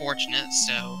quite as fortunate,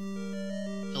 so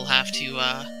he'll have to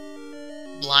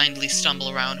blindly stumble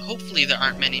around. Hopefully there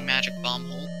aren't many magic bomb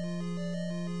holes.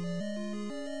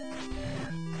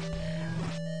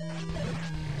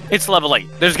 It's level 8.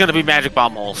 There's gonna be magic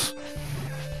bomb holes.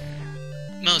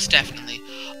 Most definitely.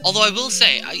 Although I will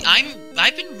say,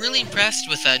 I've been really impressed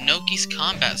with Noki's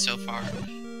combat so far.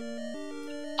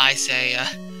 I say,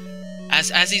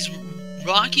 as he's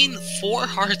rocking 4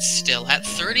 hearts still at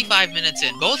 35 minutes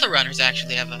in. Both the runners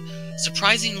actually have a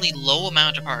surprisingly low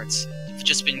amount of hearts. They've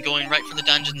just been going right for the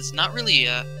dungeons. Not really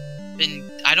I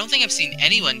don't think I've seen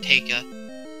anyone take a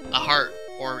heart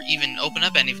or even open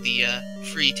up any of the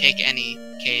free take any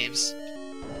caves.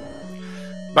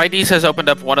 BydeezDad has opened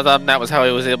up one of them. That was how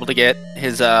he was able to get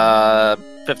his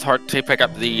 5th heart to pick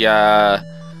up the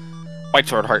white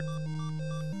sword heart.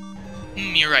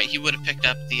 You're right, he would have picked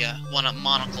up the one at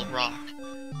Monocle Rock.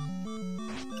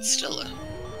 But still,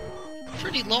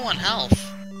 pretty low on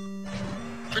health.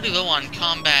 Pretty low on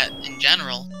combat in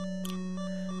general.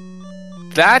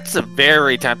 That's a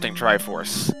very tempting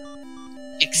Triforce.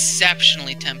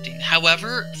 Exceptionally tempting.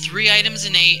 However, 3 items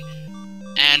in 8,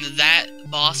 and that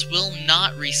boss will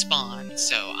not respawn.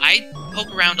 So I'd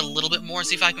poke around a little bit more,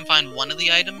 see if I can find one of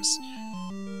the items.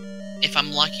 If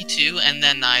I'm lucky to, and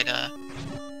then I'd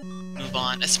move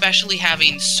on. Especially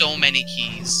having so many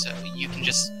keys, so you can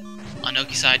just, on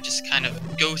Noki's side, just kind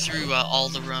of go through all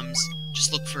the rooms,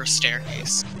 just look for a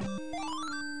staircase.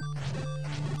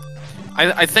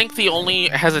 I think the only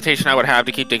hesitation I would have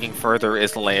to keep digging further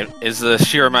is the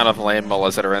sheer amount of lane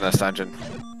mullas that are in this dungeon.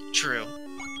 True.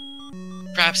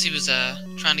 Perhaps he was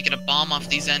trying to get a bomb off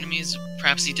these enemies.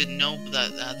 Perhaps he didn't know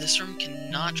that this room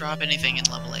cannot drop anything in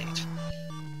level 8.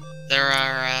 There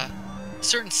are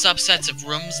certain subsets of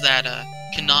rooms that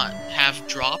cannot have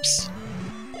drops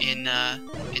in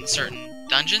certain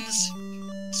dungeons.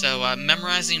 So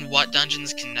memorizing what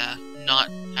dungeons can not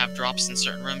have drops in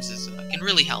certain rooms can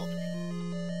really help.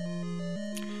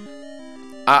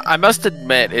 I must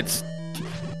admit, that's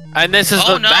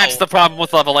the problem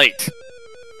with level 8.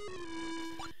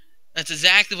 That's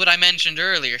exactly what I mentioned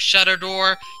earlier. Shutter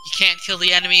door, you can't kill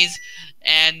the enemies,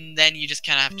 and then you just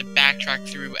kind of have to backtrack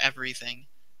through everything.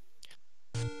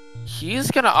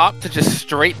 He's gonna opt to just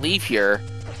straight leave here.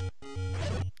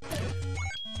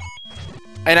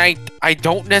 And I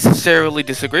don't necessarily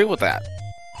disagree with that.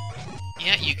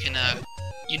 Yeah, you can,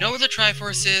 you know where the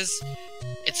Triforce is.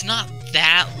 It's not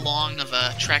that long of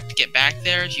a trek to get back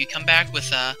there. You come back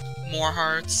with, more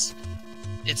hearts,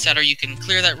 etc. You can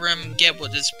clear that room, get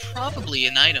what is probably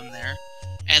an item there,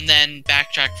 and then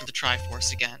backtrack for the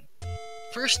Triforce again.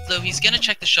 First, though, he's gonna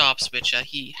check the shops, which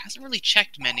he hasn't really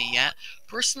checked many yet.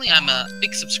 Personally, I'm a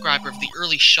big subscriber of the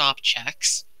early shop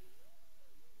checks.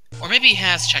 Or maybe he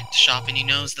has checked the shop and he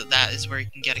knows that that is where he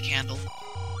can get a candle.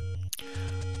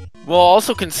 We'll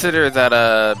also consider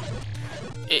that,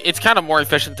 it's kind of more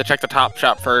efficient to check the top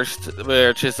shop first,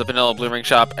 which is the Vanilla Blue Ring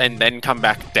shop, and then come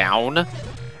back down.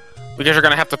 Because you're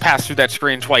going to have to pass through that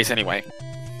screen twice anyway.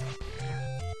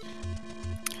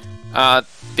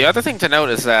 The other thing to note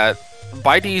is that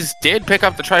BydeezDad did pick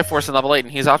up the Triforce in level 8,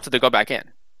 and he's opted to go back in.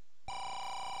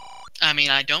 I mean,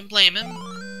 I don't blame him.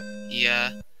 He,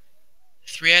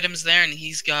 3 items there, and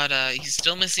he's got, he's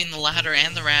still missing the ladder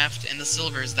and the raft and the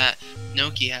silvers that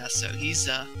Noki has, so he's,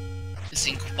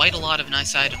 missing quite a lot of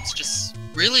nice items. Just,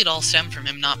 really it all stemmed from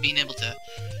him not being able to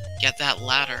get that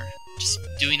ladder. Just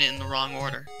doing it in the wrong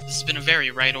order. This has been a very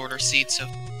right order seed, so...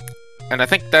 And I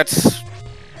think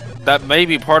that may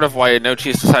be part of why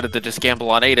Nochi's decided to just gamble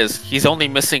on 8, is he's only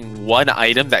missing 1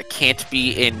 item that can't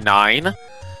be in 9.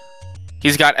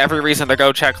 He's got every reason to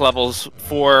go check levels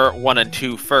 4, 1, and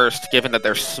 2 first, given that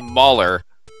they're smaller,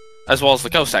 as well as the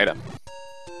ghost item.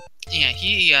 Yeah,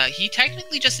 he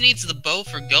technically just needs the bow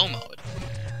for go mode.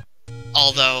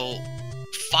 Although,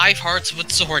 5 hearts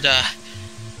with sword,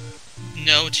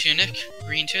 no tunic,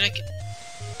 green tunic.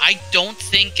 I don't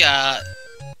think,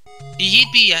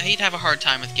 he'd have a hard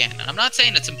time with Ganon. I'm not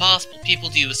saying it's impossible. People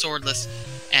do a swordless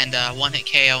and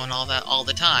one-hit KO and all that all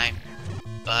the time,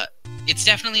 but it's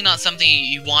definitely not something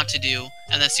you want to do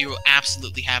unless you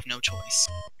absolutely have no choice.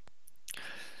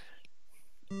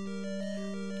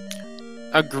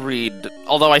 Agreed.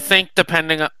 Although I think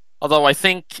depending Although I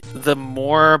think the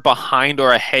more behind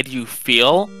or ahead you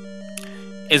feel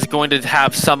is going to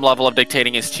have some level of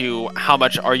dictating as to how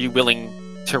much are you willing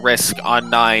to risk on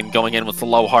 9 going in with the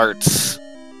low hearts,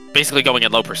 basically going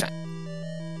in low percent.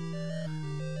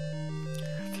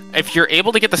 If you're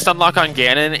able to get the stun lock on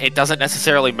Ganon, it doesn't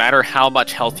necessarily matter how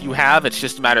much health you have, it's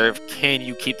just a matter of can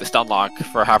you keep the stun lock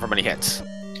for however many hits.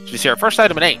 So you see our first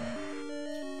item in 8.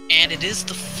 And it is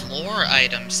the floor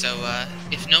item, so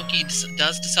if Noki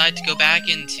does decide to go back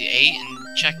into 8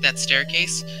 and check that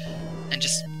staircase, and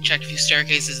just check a few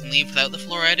staircases and leave without the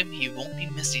floor item, he won't be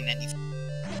missing anything.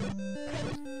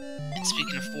 And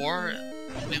speaking of 4,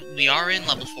 we are in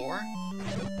level 4.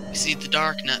 We see the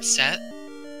Dark Nut set.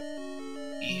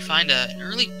 We find an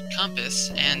early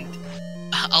compass and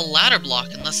a ladder block,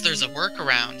 unless there's a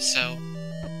workaround. So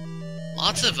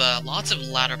lots of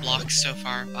ladder blocks so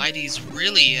far. BydeezDad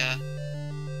really,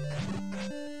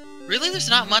 there's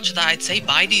not much that I'd say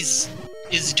BydeezDad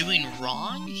is doing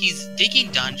wrong. He's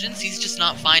digging dungeons. He's just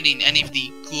not finding any of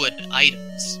the good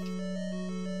items.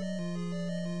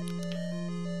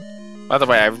 By the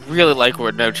way, I really like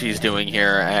what Nochi's doing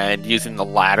here and using the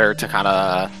ladder to kind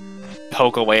of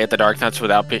poke away at the Dark Nuts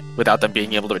without them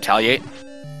being able to retaliate.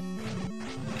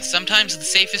 Sometimes the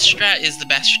safest strat is the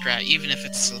best strat, even if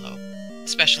it's slow.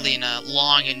 Especially in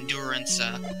long endurance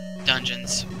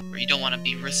dungeons, where you don't want to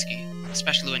be risky.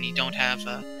 Especially when you don't have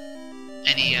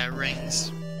any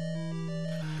rings.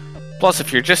 Plus,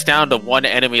 if you're just down to 1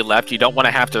 enemy left, you don't want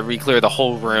to have to re-clear the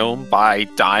whole room by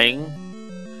dying.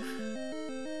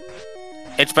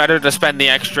 It's better to spend the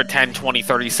extra 10, 20,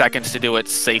 30 seconds to do it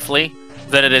safely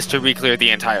than it is to re-clear the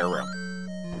entire room.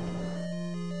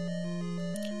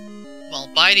 Well,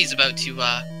 BydeezDad's about to,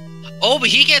 Oh, but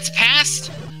he gets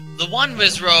past the one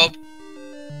Wizrobe.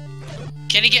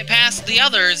 Can he get past the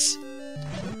others?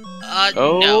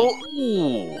 No.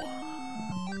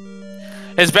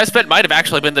 His best bet might have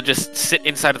actually been to just sit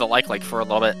inside of the like for a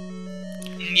little bit.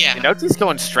 Yeah. And Nochi's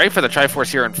going straight for the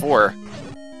Triforce here in 4.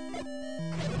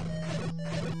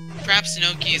 Perhaps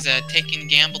Noki is taking a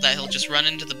gamble that he'll just run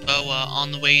into the boa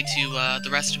on the way to the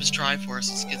rest of his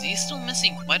Triforces, because he's still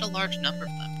missing quite a large number of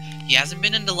them. He hasn't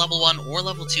been into level 1 or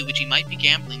level 2, which he might be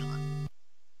gambling on.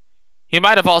 He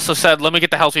might have also said, let me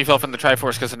get the health refill from the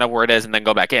Triforce because I know where it is, and then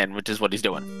go back in, which is what he's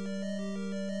doing.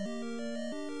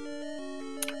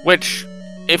 Which,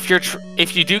 if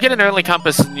you do get an early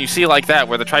compass and you see like that,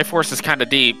 where the Triforce is kind of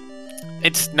deep,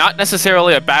 it's not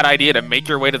necessarily a bad idea to make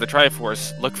your way to the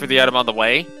Triforce, look for the item on the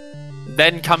way,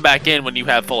 then come back in when you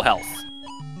have full health.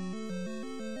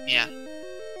 Yeah.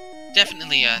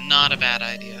 Definitely not a bad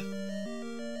idea.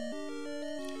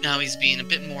 Now he's being a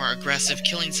bit more aggressive,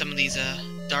 killing some of these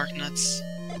Dark Nuts.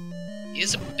 He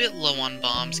is a bit low on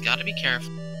bombs, gotta be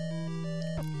careful.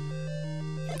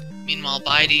 Meanwhile,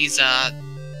 BydeezDad,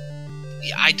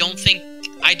 I don't think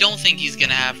he's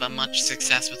gonna have much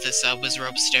success with this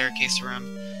Wizrobe staircase room.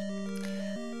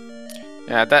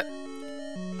 Yeah,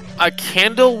 a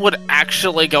candle would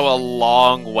actually go a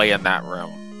long way in that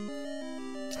room.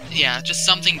 Yeah, just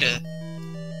something to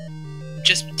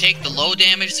just take the low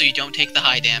damage so you don't take the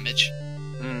high damage.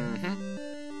 Mm-hmm.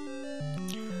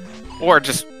 Or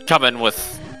just come in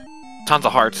with tons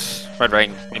of hearts, red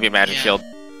ring, maybe a magic shield.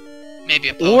 Maybe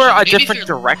a potion. Or a maybe different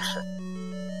direction.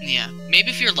 Yeah,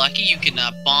 maybe if you're lucky, you can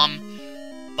bomb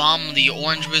the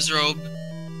orange Wizrobe,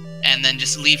 and then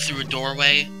just leave through a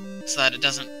doorway so that it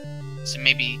doesn't. So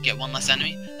maybe get one less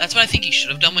enemy. That's what I think he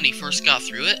should have done when he first got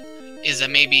through it. Is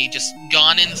maybe just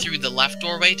gone in through the left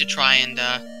doorway to try and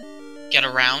get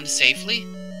around safely.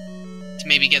 To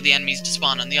maybe get the enemies to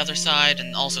spawn on the other side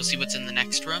and also see what's in the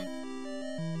next room.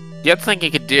 The other thing he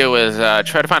could do is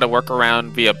try to find a workaround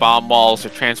via bomb walls or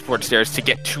transport stairs to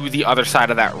get to the other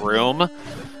side of that room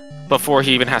before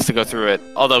he even has to go through it.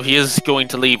 Although he is going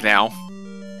to leave now.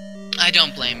 I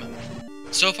don't blame him.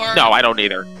 So far, no, I don't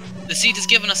either. The seed has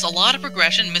given us a lot of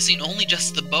progression, missing only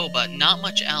just the bow, but not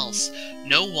much else.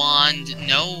 No wand,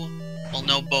 no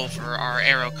bow for our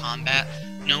arrow combat,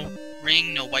 no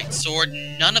ring, no white sword,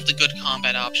 none of the good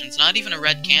combat options, not even a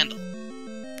red candle.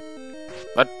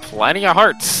 But plenty of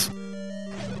hearts.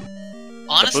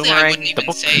 Honestly, I wouldn't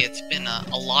even say it's been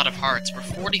a lot of hearts. We're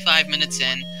 45 minutes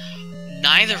in.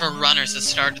 Neither of our runners has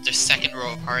started their second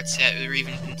row of hearts yet, or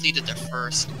even completed their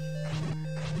first.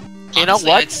 You Honestly,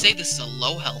 know what? I'd say this is a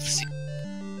low health seed.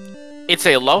 It's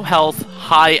a low health,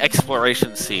 high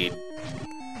exploration seed.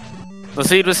 The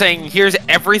seed was saying, here's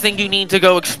everything you need to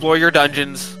go explore your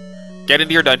dungeons. Get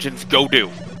into your dungeons, go do.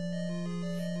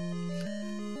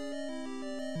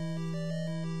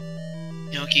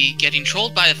 Noki getting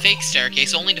trolled by a fake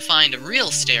staircase only to find a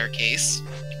real staircase.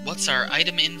 What's our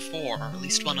item in for? Or at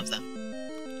least one of them.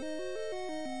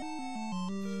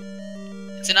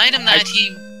 It's an item that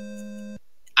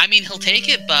I mean, he'll take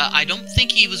it, but I don't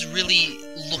think he was really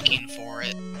looking for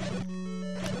it.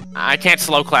 I can't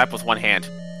slow clap with one hand.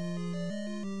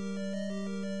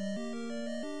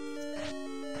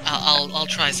 I'll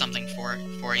try something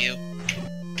for you.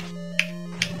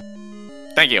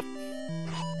 Thank you.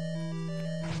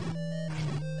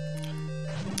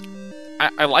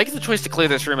 I like the choice to clear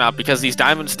this room out because these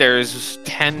diamond stairs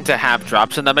tend to have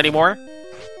drops in them anymore.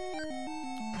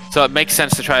 So it makes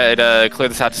sense to try to clear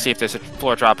this out to see if there's a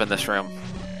floor drop in this room.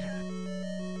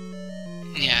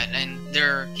 Yeah, and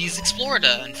he's explored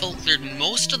and full cleared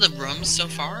most of the rooms so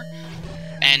far,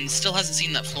 and still hasn't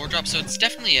seen that floor drop, so it's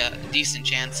definitely a decent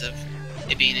chance of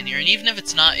it being in here. And even if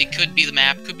it's not, it could be the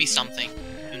map, could be something.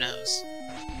 Who knows?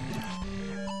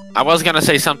 I was gonna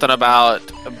say something about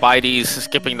BydeezDad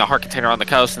skipping the heart container on the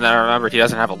coast, and then I remembered he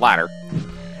doesn't have a ladder.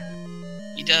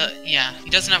 Yeah, he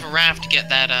doesn't have a raft to get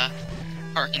that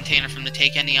heart container from the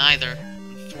Take Any either,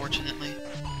 unfortunately.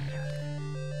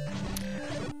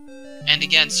 And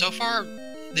again, so far,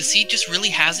 the seed just really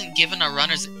hasn't given our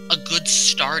runners a good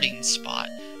starting spot.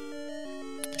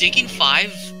 Digging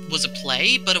 5 was a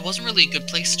play, but it wasn't really a good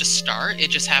place to start. It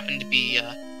just happened to be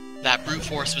that brute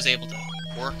force was able to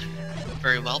work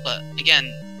very well. But again,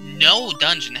 no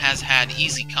dungeon has had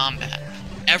easy combat.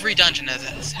 Every dungeon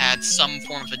has had some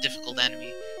form of a difficult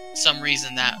enemy. Some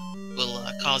reason that will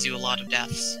cause you a lot of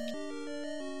deaths.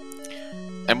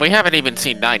 And we haven't even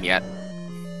seen 9 yet.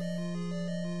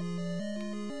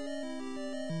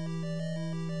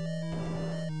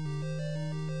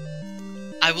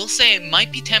 I will say it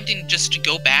might be tempting just to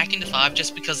go back into 5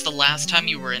 just because the last time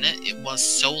you were in it, it was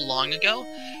so long ago.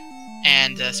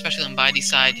 And especially on BydeezDad's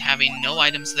side, having no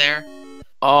items there.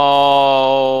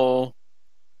 Oh.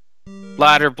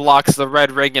 Ladder blocks the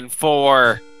red ring in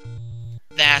 4.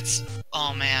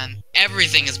 Oh man,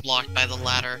 everything is blocked by the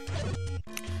ladder.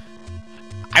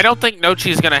 I don't think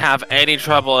Nochi's gonna have any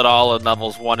trouble at all in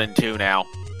levels 1 and 2 now.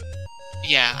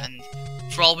 Yeah, and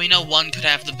for all we know, 1 could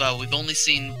have the bow. We've only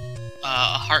seen a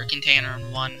heart container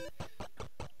in 1.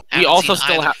 We also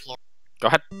still have... Go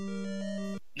ahead.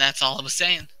 That's all I was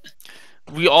saying.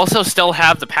 We also still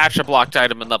have the patcher blocked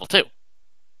item in level 2.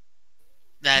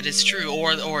 That is true,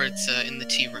 or it's in the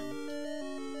tea room.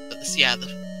 But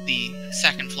the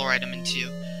second floor item in 2.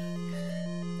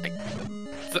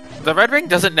 The red ring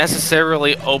doesn't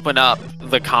necessarily open up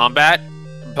the combat,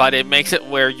 but it makes it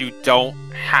where you don't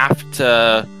have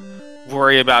to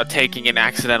worry about taking an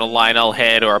accidental Lionel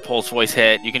hit or a Pulse Voice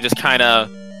hit. You can just kind of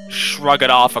shrug it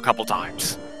off a couple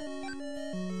times.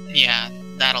 Yeah,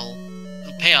 that'll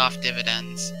pay off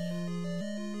dividends.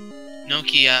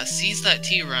 Noki sees that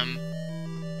tea room.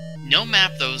 No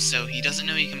map though, so he doesn't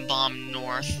know he can bomb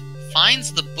north.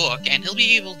 Finds the book, and he'll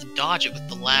be able to dodge it with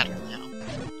the ladder now.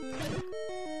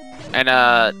 And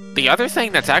the other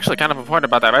thing that's actually kind of important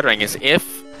about that red ring is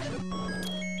if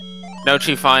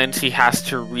Nochi finds he has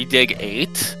to redig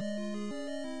 8,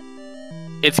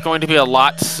 it's going to be a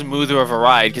lot smoother of a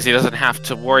ride because he doesn't have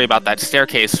to worry about that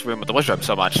staircase room with the wizard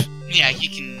so much. Yeah, he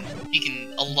can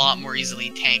a lot more easily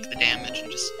tank the damage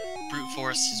and just brute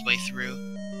force his way through.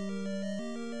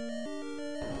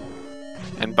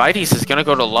 And BydeezDad is gonna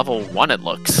go to level 1, it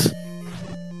looks.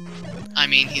 I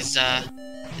mean, it's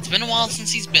been a while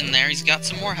since he's been there. He's got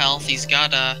some more health. He's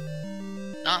got,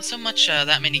 not so much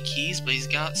that many keys, but he's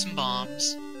got some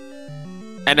bombs.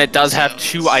 And it does have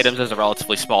 2 items as a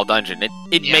relatively small dungeon.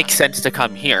 It makes sense to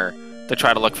come here to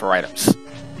try to look for items.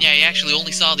 Yeah, he actually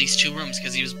only saw these 2 rooms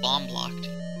because he was bomb blocked.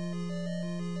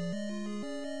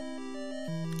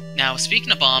 Now,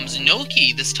 speaking of bombs,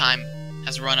 Noki this time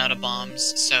has run out of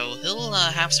bombs, so he'll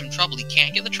have some trouble. He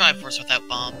can't get the Triforce without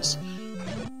bombs.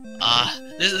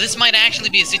 This might actually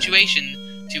be a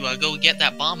situation to go get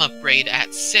that bomb upgrade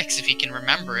at 6 if he can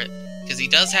remember it, because he's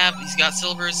got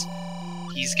silvers,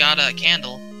 he's got a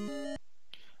candle.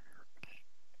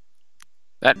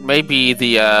 That may be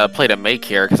the play to make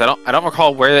here, because I don't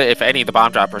recall where, if any, the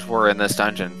bomb droppers were in this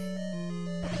dungeon.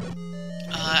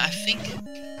 I think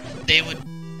they would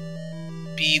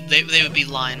be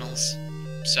Lionels.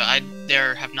 So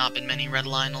there have not been many red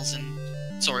Lionels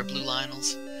blue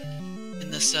Lionels in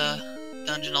this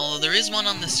dungeon, although there is one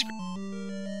on the screen.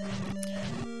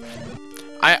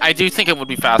 I do think it would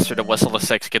be faster to whistle to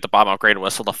 6, get the bomb upgrade, and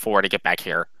whistle to 4 to get back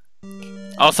here.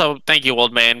 Also, thank you,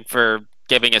 old man, for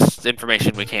giving us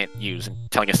information we can't use and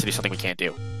telling us to do something we can't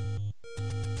do.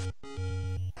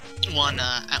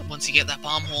 Once you get that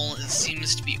bomb hole, it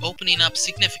seems to be opening up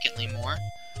significantly more.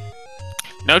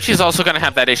 Nochi's also going to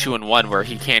have that issue in 1 where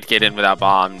he can't get in without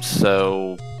bombs,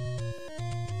 so...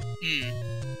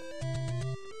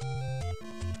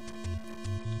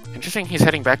 Interesting, he's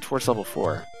heading back towards level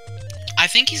 4. I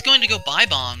think he's going to go buy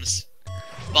bombs.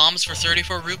 Bombs for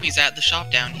 34 rupees at the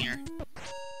shop down here.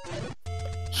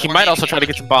 He might also try to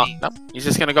get some bombs. No, he's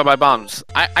just gonna go buy bombs.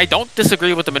 I don't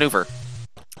disagree with the maneuver.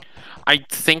 I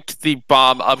think the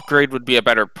bomb upgrade would be a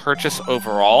better purchase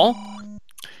overall,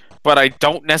 but I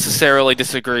don't necessarily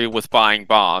disagree with buying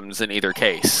bombs in either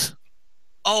case.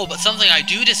 Oh, but something I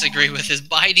do disagree with is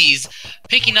Bydeez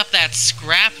picking up that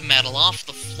scrap metal off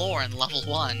the floor in level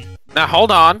 1. Now, hold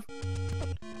on.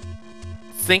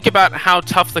 Think about how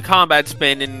tough the combat's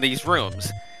been in these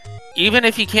rooms. Even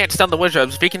if he can't stun the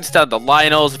Wizards, if he can stun the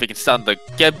Lionels, if he can stun the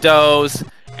Gibdos,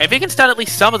 if he can stun at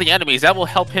least some of the enemies, that will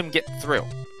help him get through.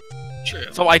 True.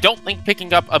 So I don't think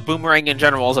picking up a boomerang in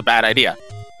general is a bad idea.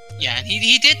 Yeah, and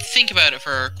he did think about it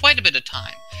for quite a bit of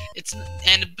time.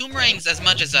 And boomerangs, as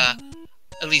much as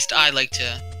at least I like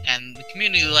to, and the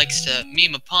community likes to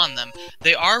meme upon them,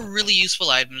 they are really useful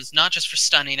items, not just for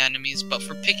stunning enemies, but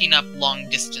for picking up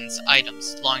long-distance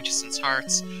items, long-distance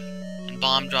hearts, and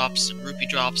bomb drops, and rupee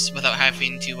drops, without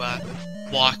having to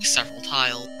walk several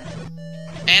tiles.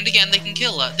 And again, they can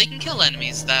kill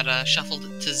enemies that shuffled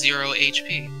to 0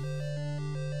 HP.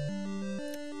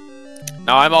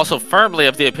 Now, I'm also firmly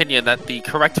of the opinion that the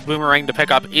correct boomerang to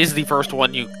pick up is the first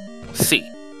one you see.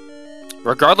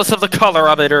 Regardless of the color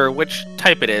of it or which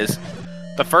type it is,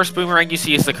 the first boomerang you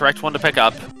see is the correct one to pick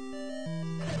up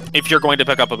if you're going to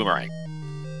pick up a boomerang.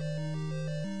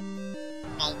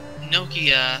 Well,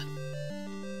 Noki,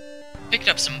 picked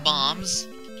up some bombs.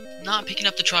 Not picking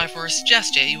up the Triforce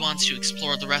just yet. He wants to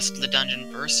explore the rest of the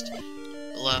dungeon first.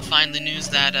 We'll find the news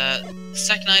that the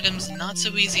second item's not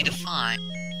so easy to find.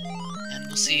 And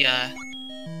we'll see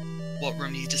what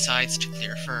room he decides to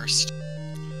clear first.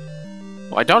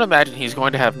 Well, I don't imagine he's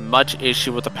going to have much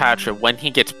issue with the Patra when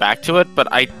he gets back to it, but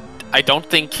I don't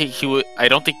think I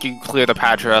don't think you clear the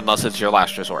Patra unless it's your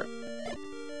last resort.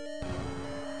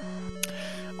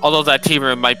 Although that tea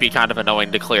room might be kind of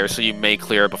annoying to clear, so you may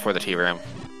clear it before the tea room.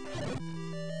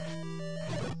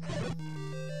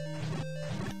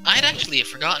 I'd actually have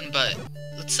forgotten, but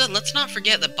let's not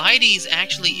forget that Bydeez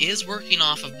actually is working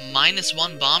off of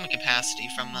 -1 bomb capacity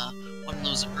from one of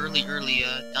those early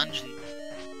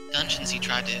dungeons he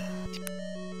tried to...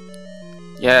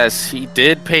 Yes, he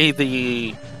did pay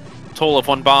the toll of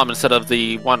 1 bomb instead of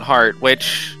the 1 heart,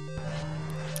 which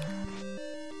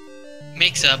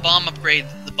makes a bomb upgrade,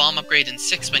 the bomb upgrade in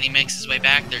 6 when he makes his way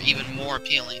back there, even more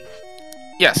appealing.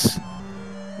 Yes.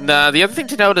 Now, the other thing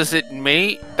to note is that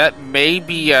may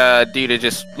be due to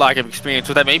just lack of experience,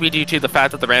 or that may be due to the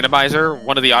fact that the randomizer,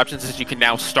 one of the options is you can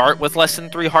now start with less than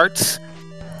 3 hearts.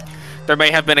 There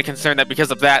may have been a concern that because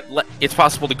of that, it's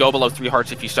possible to go below 3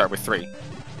 hearts if you start with 3.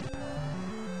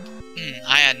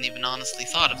 I hadn't even honestly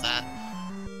thought of that.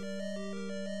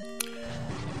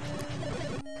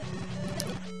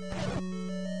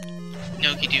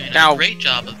 Noki doing a great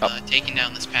job of taking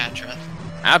down this Patra.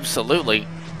 Absolutely.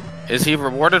 Is he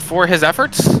rewarded for his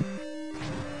efforts?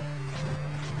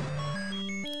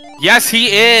 Yes,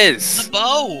 he is! The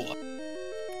bow!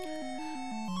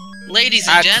 Ladies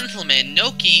and gentlemen,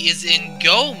 Noki is in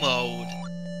go mode.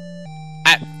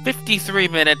 At 53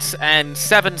 minutes and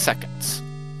 7 seconds.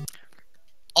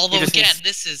 Although, again,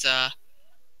 this is an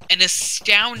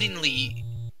astoundingly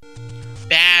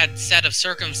bad set of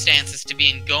circumstances to be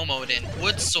in go mode in.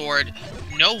 Wood sword,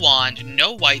 no wand,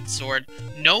 no white sword,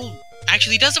 no...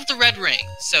 Actually, he does have the red ring,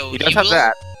 so he does have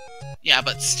that. Yeah,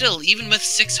 but still, even with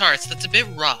 6 hearts, that's a bit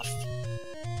rough.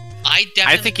 I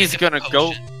think he's gonna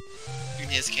go... In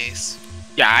his case.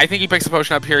 Yeah, I think he picks a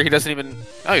potion up here. He doesn't even...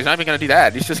 Oh, he's not even gonna do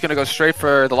that. He's just gonna go straight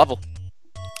for the level.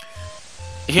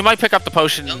 He might pick up the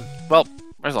potion... Nope. Well,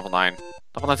 where's level 9?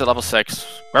 Level 9's at level 6.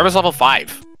 Where was level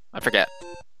 5? I forget.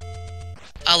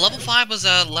 Level 5 was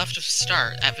left of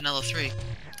start at Vanilla 3.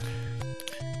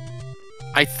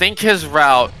 I think his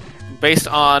route, based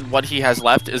on what he has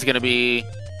left, is going to be...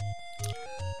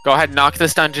 Go ahead and knock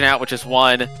this dungeon out, which is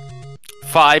 1,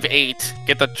 5, 8.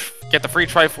 Get the free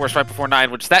Triforce right before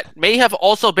 9, which that may have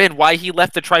also been why he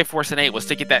left the Triforce in 8, was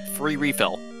to get that free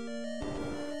refill.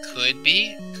 Could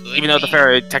be. Even though the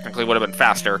fairy technically would have been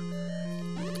faster.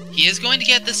 He is going to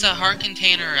get this heart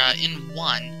container in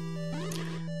 1.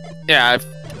 Yeah,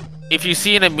 if you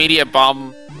see an immediate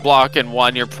bomb block in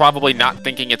 1, you're probably not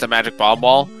thinking it's a magic bomb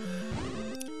wall.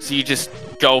 So you just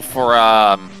go for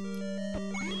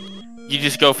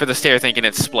the stair thinking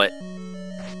it's split.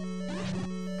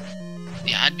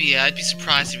 Yeah, I'd be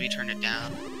surprised if he turned it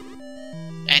down.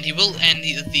 And he will, and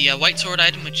the white sword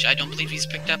item, which I don't believe he's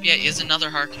picked up yet, is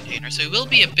another heart container. So he will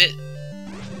be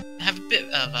have a bit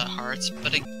of hearts,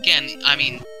 but again, I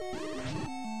mean,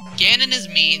 Ganon is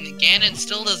mean. Ganon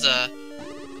still does a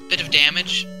bit of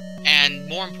damage, and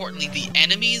more importantly, the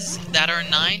enemies that are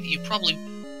 9,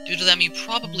 due to them, you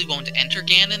probably won't enter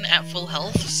Ganon at full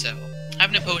health, so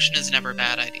having a potion is never a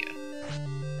bad idea.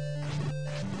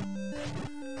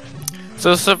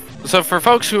 So for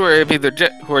folks who are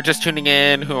who are just tuning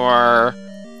in, who are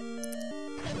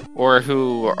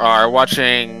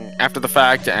watching after the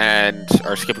fact and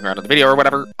are skipping around in the video or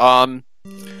whatever,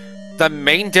 the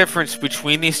main difference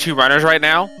between these two runners right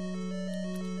now.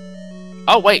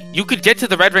 Oh wait, you could get to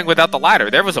the red ring without the ladder.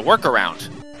 There was a workaround,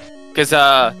 because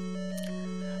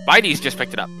Bydeez just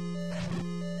picked it up.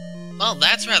 Well,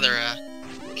 that's rather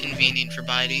convenient for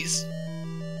Bydeez.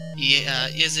 He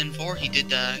is in 4. He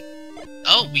did.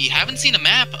 Oh, we haven't seen a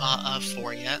map of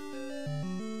 4 yet.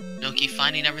 Noki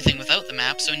finding everything without the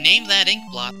map, so name that ink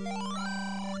blot.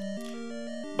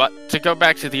 But to go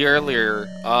back to the earlier,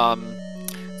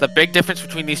 the big difference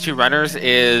between these two runners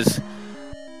is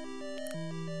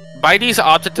Bydeez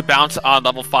opted to bounce on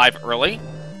level 5 early.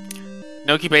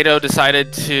 Nochibato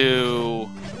decided to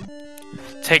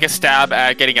take a stab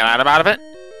at getting an item out of it.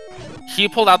 He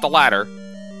pulled out the ladder.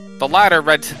 The ladder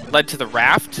led to the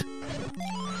raft.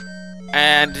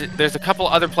 And there's a couple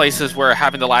other places where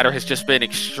having the ladder has just been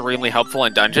extremely helpful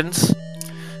in dungeons.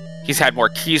 He's had more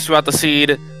keys throughout the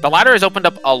seed. The ladder has opened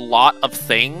up a lot of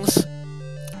things,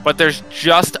 but there's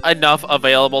just enough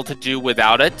available to do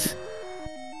without it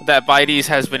that Bydeez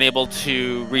has been able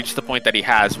to reach the point that he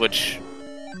has, which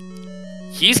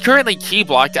he's currently key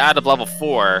blocked out of level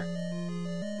 4.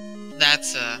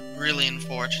 That's really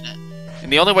unfortunate.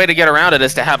 And the only way to get around it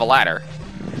is to have a ladder.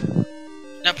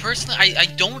 Now, personally, I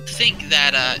don't think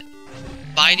that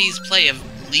Bydeez's play of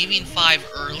leaving 5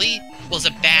 early was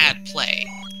a bad play.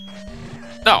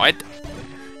 No,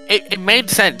 it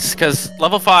made sense, because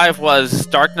level 5 was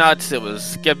Dark Nuts, it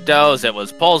was Gibdos, it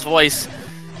was Pole's Voice.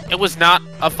 It was not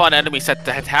a fun enemy set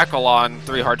to tackle on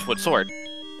 3 Heartswood Sword.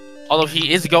 Although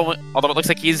it looks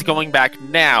like he's going back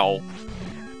now.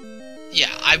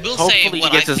 Yeah, I will say. Hopefully he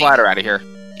gets his ladder out of here.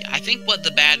 Yeah, I think what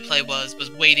the bad play was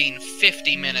waiting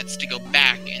 50 minutes to go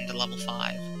back into level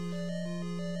 5.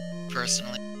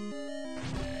 Personally.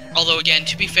 Although, again,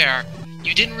 to be fair,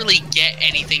 you didn't really get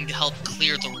anything to help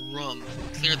clear the room,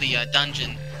 clear the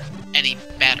dungeon any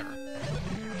better.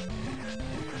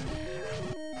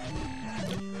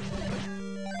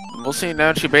 We'll see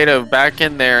Nochibato back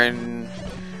in there in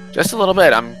just a little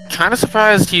bit. I'm kind of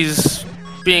surprised he's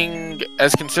being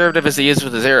as conservative as he is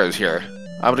with his arrows here.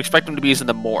 I would expect him to be using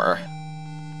them more.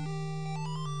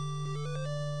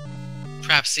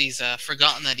 Perhaps he's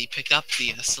forgotten that he picked up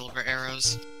the silver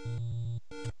arrows.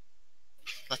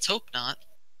 Let's hope not.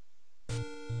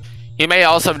 He may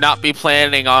also not be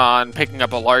planning on picking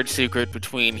up a large secret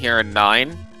between here and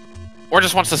 9, or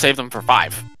just wants to save them for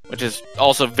 5, which is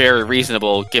also very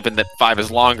reasonable given that 5 is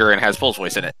longer and has Pole's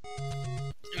Voice in it.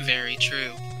 Very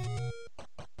true.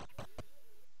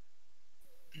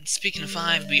 And speaking of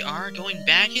 5, we are going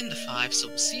back into 5, so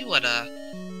we'll see what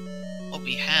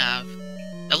we have.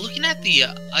 Now, looking at the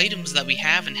items that we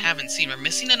have and haven't seen, we're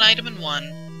missing an item in 1,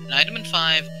 an item in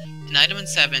 5, an item in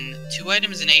 7, 2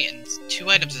 items in 8, and 2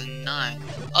 items in 9.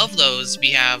 Of those, we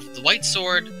have the white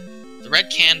sword, the red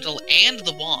candle, and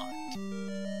the wand.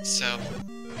 So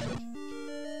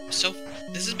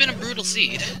this has been a brutal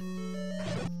seed.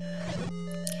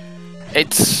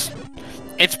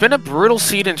 It's been a brutal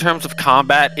seed in terms of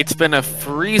combat. It's been a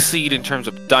free seed in terms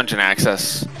of dungeon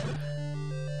access.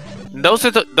 And those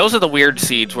are the weird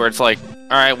seeds where it's like,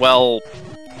 all right, well,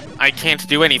 I can't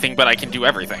do anything, but I can do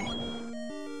everything.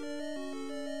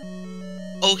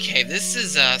 Okay, this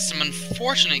is some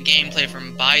unfortunate gameplay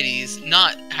from Bydeez.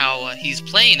 Not how he's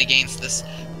playing against this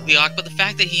Gleeok, but the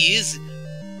fact that he is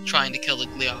trying to kill the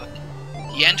Gleeok.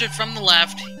 He entered from the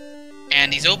left,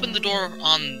 and he's opened the door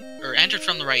entered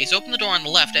from the right. He's opened the door on the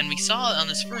left, and we saw on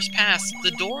his first pass,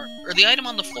 the item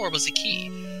on the floor was a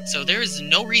key. So there is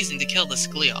no reason to kill this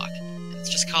Gleeok. It's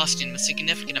just costing him a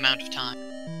significant amount of time.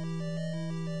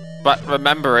 But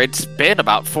remember, it's been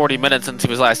about 40 minutes since he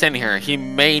was last in here. He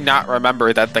may not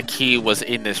remember that the key was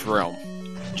in this room.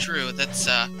 True, that's,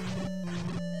 and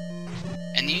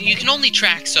you can only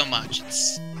track so much.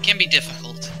 It can be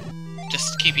difficult,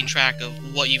 just keeping track of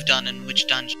what you've done in which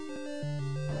dungeon.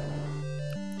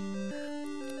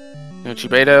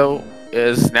 Nochibato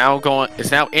is now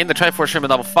in the Triforce room at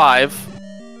level 5.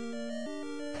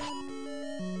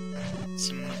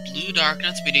 Some blue dark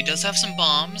nuts, but he does have some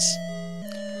bombs.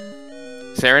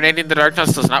 Serenading the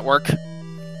Darkness does not work.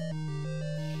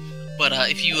 But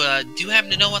if you do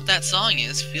happen to know what that song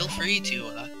is, feel free to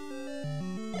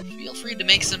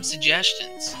make some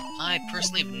suggestions. I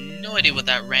personally have no idea what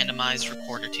that randomized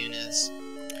recorder tune is.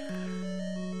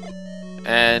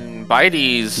 And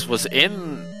Bydeez was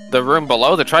in the room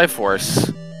below the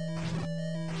Triforce.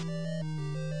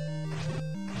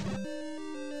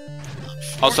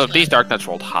 Also, these Darknuts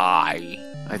rolled high,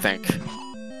 I think.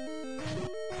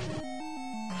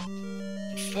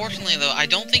 Unfortunately, though, I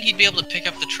don't think he'd be able to pick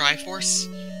up the Triforce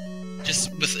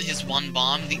just with his one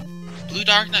bomb. The blue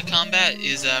Darknut combat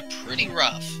is pretty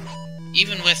rough,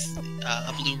 even with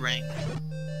a blue ring.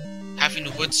 Having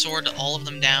to wood sword all of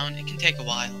them down, it can take a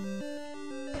while.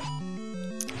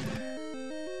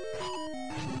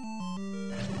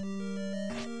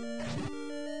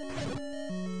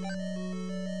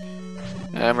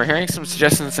 And we're hearing some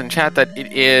suggestions in chat that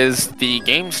it is the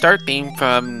game start theme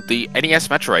from the NES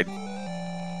Metroid.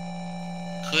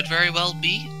 Could very well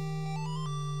be.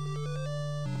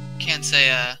 Can't say,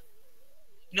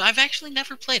 You know, I've actually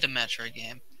never played a Metroid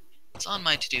game. It's on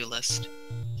my to-do list.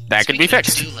 That can be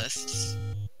fixed. To-do lists.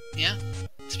 Yeah.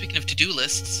 Speaking of to-do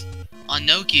lists, on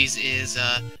Noki's is,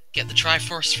 get the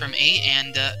Triforce from 8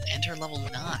 and, enter level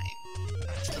 9.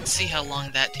 So let's see how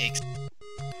long that takes.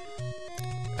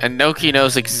 And Noki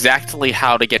knows exactly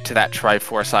how to get to that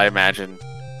Triforce, I imagine.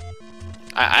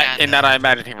 I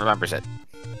imagine he remembers it.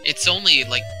 It's only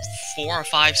like 4 or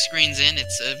 5 screens in.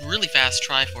 It's a really fast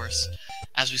Triforce,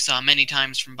 as we saw many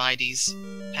times from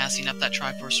Bydeez, passing up that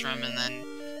Triforce room and then,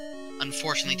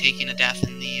 unfortunately, taking a death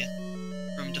in the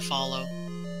room to follow.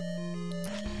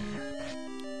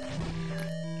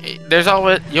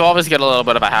 You always get a little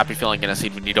bit of a happy feeling in a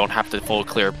seed when you don't have to full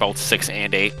clear both 6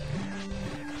 and 8.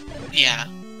 Yeah.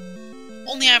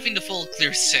 Only having to full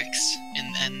clear 6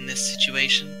 in this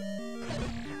situation.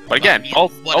 But again,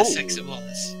 both. What a 6 it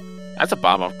was. That's a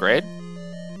bomb upgrade.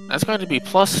 That's going to be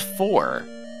 +4.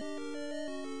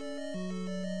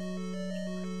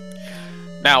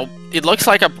 Now, it looks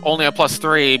like only a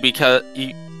 +3 because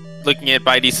looking at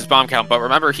Bydeez's bomb count, but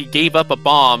remember he gave up a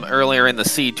bomb earlier in the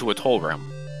seed to a toll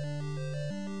room.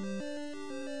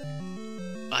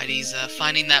 Bydeez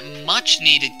finding that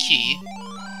much-needed key.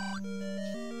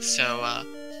 So,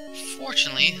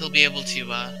 fortunately, he'll be able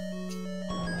to,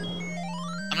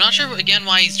 I'm not sure, again,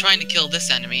 why he's trying to kill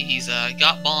this enemy. He's,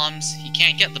 got bombs. He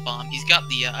can't get the bomb. He's got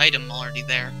the, item already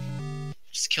there.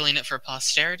 Just killing it for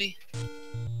posterity.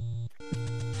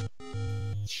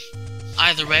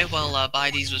 Either way, while,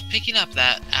 Bydeez was picking up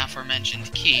that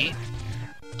aforementioned key,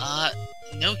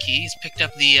 Noki's picked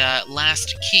up the,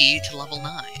 last key to level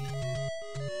 9.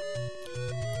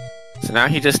 So now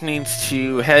he just needs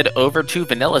to head over to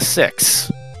Vanilla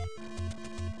 6.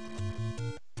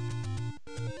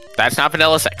 That's not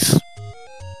Vanilla 6.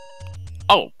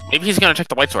 Oh, maybe he's gonna check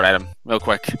the white sword item real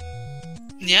quick.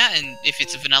 Yeah, and if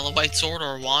it's a vanilla white sword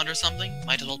or a wand or something,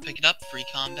 might as well pick it up. Free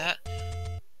combat.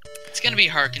 It's gonna be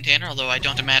a hard container, although I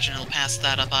don't imagine he'll pass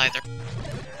that up either.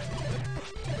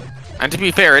 And to be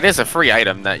fair, it is a free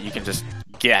item that you can just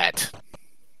get.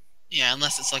 Yeah,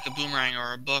 unless it's like a boomerang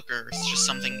or a book or it's just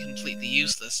something completely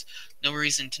useless. No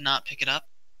reason to not pick it up.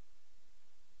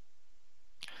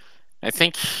 I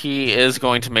think he is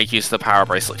going to make use of the power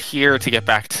bracelet here to get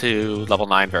back to level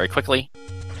 9 very quickly.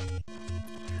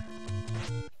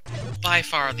 By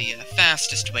far the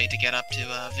fastest way to get up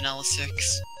to Vanilla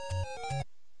 6.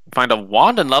 Find a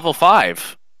wand in level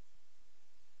 5.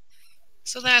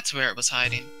 So that's where it was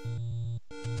hiding.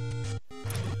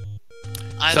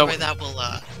 Either way, that will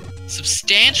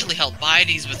substantially help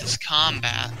Bydeez with his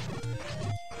combat.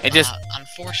 It just...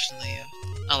 unfortunately...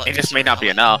 it just may not be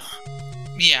enough.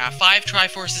 Yeah, 5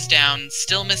 Triforces down,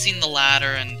 still missing the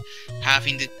ladder, and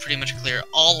having to pretty much clear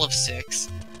all of 6.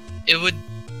 It would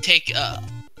take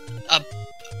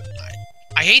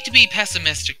I hate to be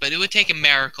pessimistic, but it would take a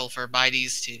miracle for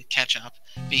Bydeez to catch up,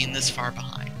 being this far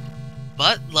behind.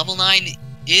 But level 9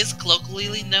 is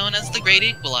colloquially known as the Great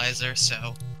Equalizer,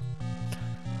 so...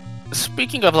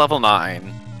 Speaking of level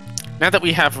 9, now that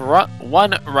we have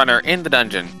one runner in the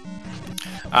dungeon,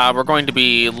 we're going to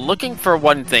be looking for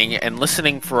one thing and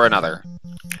listening for another.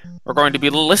 We're going to be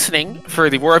listening for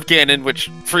the War of Ganon, which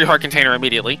free heart container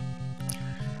immediately.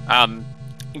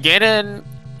 Ganon,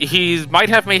 he might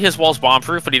have made his walls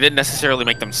bomb-proof, but he didn't necessarily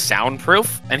make them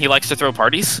soundproof, and he likes to throw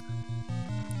parties.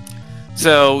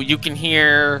 So you can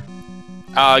hear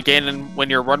Ganon when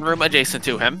you're one room adjacent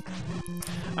to him.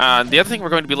 The other thing we're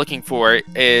going to be looking for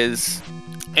is,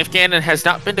 if Ganon has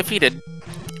not been defeated,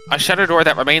 a shutter door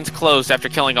that remains closed after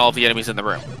killing all of the enemies in the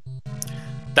room.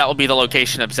 That will be the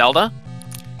location of Zelda.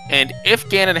 And if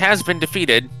Ganon has been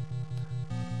defeated,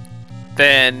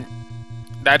 then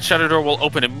that shutter door will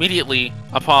open immediately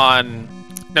upon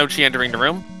Nochi entering the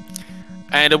room.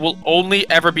 And it will only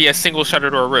ever be a single shutter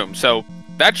door room. So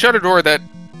that shutter door that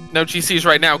Nochi sees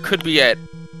right now could be it.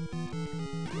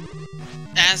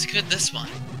 as could this one.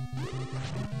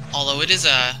 Although it is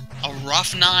a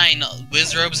rough 9,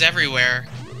 whiz robes everywhere.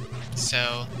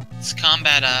 So, this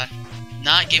combat,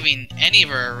 not giving any of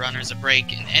our runners a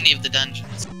break in any of the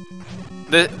dungeons.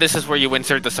 This is where you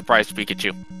insert the surprised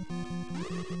Pikachu.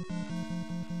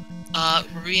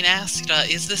 We're being asked,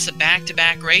 is this a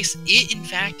back-to-back race? It, in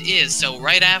fact, is. So,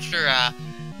 right after,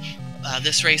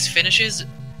 this race finishes,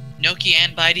 Noki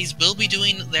and BydeezDad will be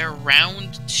doing their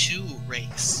round 2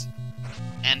 race.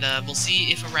 And, we'll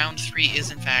see if a round 3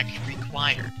 is, in fact,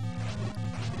 required.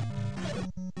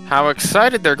 How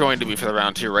excited they're going to be for the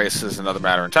round 2 race is another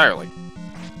matter entirely.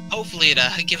 Hopefully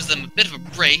it gives them a bit of a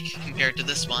break compared to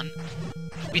this one.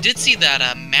 We did see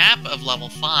that map of level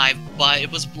 5, but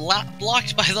it was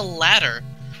blocked by the ladder,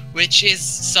 which is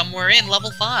somewhere in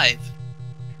level 5.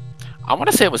 I want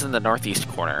to say it was in the northeast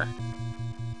corner.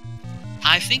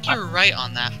 I think you're right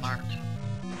on that, Mark.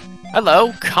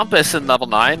 Hello, compass in level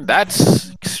 9.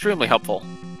 That's extremely helpful.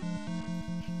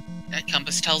 That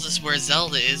compass tells us where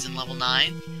Zelda is in level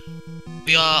 9.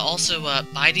 We also,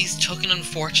 BydeezDad took an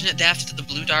unfortunate death to the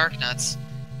blue Darknuts.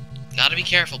 Gotta be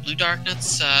careful, blue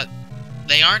Darknuts,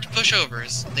 they aren't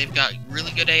pushovers. They've got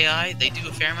really good AI, they do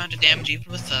a fair amount of damage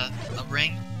even with a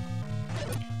ring,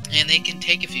 and they can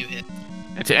take a few hits.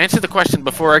 And to answer the question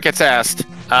before it gets asked,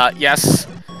 yes,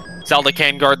 Zelda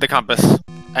can guard the compass,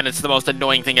 and it's the most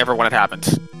annoying thing ever when it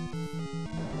happens.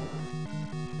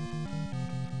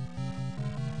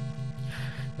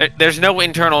 There's no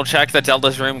internal check that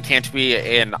Zelda's room can't be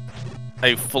in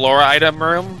a floor item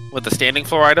room with a standing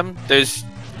floor item.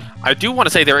 I do want to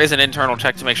say there is an internal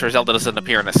check to make sure Zelda doesn't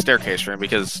appear in a staircase room,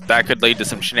 because that could lead to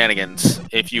some shenanigans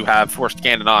if you have forced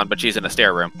Ganon on, but she's in a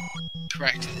stair room.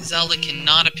 Correct. Zelda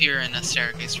cannot appear in a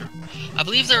staircase room. I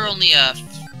believe there are only a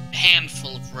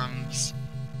handful of rooms.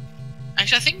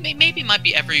 Actually, I think maybe it might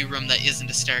be every room that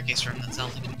isn't a staircase room that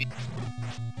Zelda can be.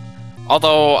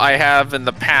 Although I have in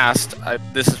the past,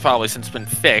 this has probably since been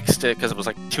fixed, because it was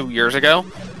like 2 years ago,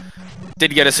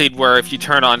 did get a seed where if you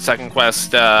turn on Second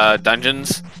Quest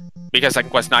dungeons, because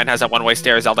Second Quest 9 has that one-way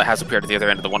stair, Zelda has appeared at the other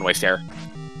end of the one-way stair.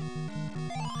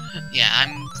 Yeah,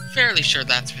 I'm fairly sure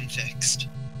that's been fixed.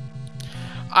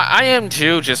 I am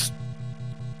too, just...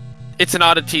 It's an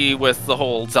oddity with the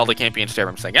whole Zelda can't be in stair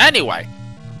rooms thing. Anyway!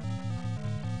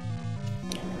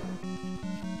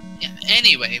 Yeah,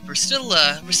 anyway, we're still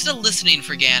listening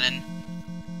for Ganon.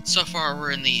 So far,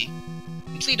 we're in the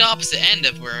complete opposite end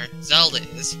of where Zelda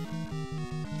is.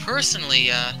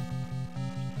 Personally,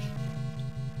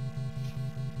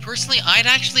 I'd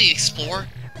actually explore,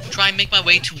 try and make my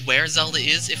way to where Zelda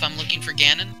is if I'm looking for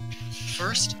Ganon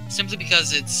first, simply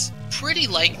because it's pretty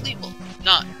likely, well,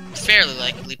 not fairly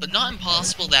likely, but not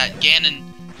impossible that Ganon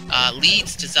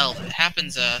leads to Zelda. It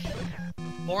happens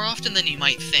more often than you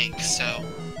might think, so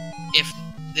if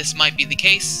this might be the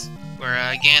case, where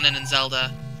Ganon and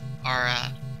Zelda are,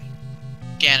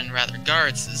 Ganon rather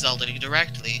guards Zelda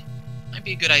directly, might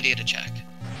be a good idea to check.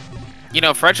 You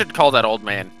know, Fred should call that old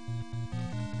man.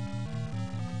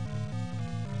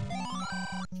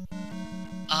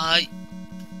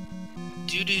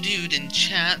 Dude in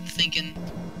chat thinking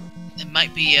it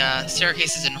might be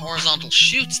staircases and horizontal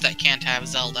chutes that can't have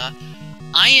Zelda.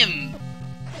 I am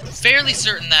fairly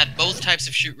certain that both types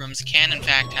of chute rooms can in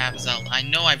fact have Zelda. I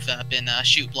know I've been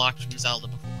chute blocked from Zelda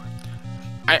before.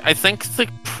 I think the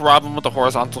problem with the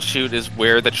horizontal chute is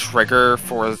where the trigger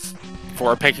for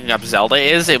picking up Zelda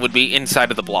is. It would be inside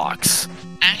of the blocks.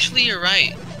 Actually, you're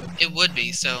right. It would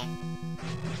be, so...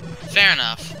 fair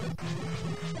enough.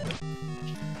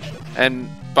 And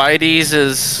BydeezDad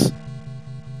is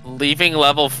leaving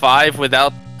level 5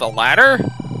 without the ladder?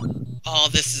 Oh,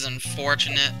 this is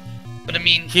unfortunate. But I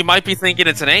mean... He might be thinking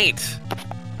it's an 8.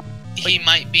 He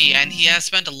might be, and he has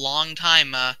spent a long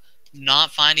time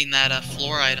not finding that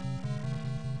floor item.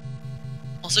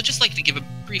 Also, just like to give a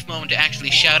brief moment to actually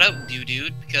shout out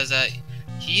Dude, because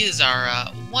he is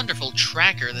our wonderful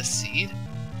tracker this seed.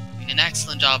 Doing an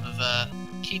excellent job of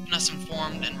keeping us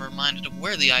informed and reminded of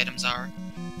where the items are.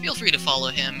 Feel free to follow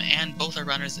him and both our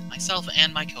runners, myself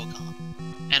and my co-com.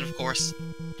 And of course,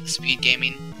 the Speed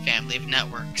Gaming family of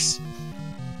networks.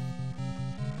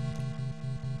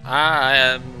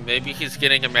 Maybe he's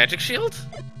getting a magic shield?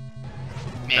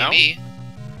 Maybe. No?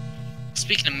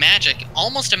 Speaking of magic,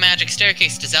 almost a magic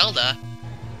staircase to Zelda.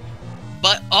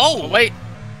 But, oh! Wait!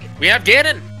 We have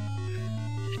Ganon!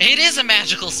 It is a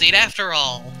magical seed after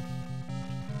all!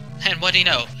 And what do you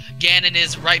know? Ganon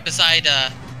is right beside,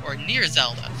 or near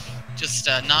Zelda. Just,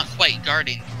 not quite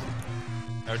guarding.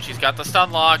 Oh, she's got the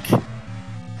stun lock.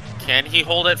 Can he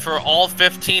hold it for all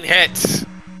 15 hits?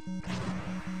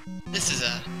 This is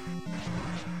a...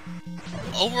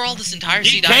 Overall, this entire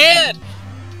seed...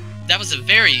 that was a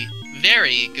very,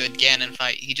 very good Ganon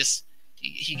fight.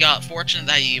 He got fortunate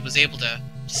that he was able to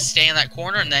stay in that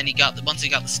corner, and then once he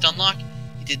got the stun lock,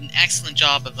 he did an excellent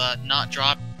job of not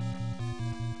dropping.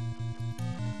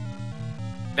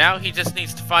 Now he just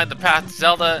needs to find the path to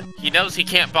Zelda. He knows he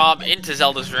can't bomb into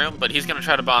Zelda's room, but he's gonna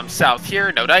try to bomb south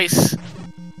here. No dice.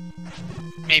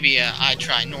 Maybe I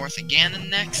try north again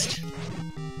next.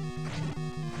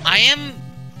 I am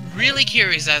really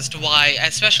curious as to why,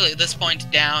 especially at this point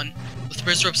down, with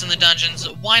Wizrops in the dungeons,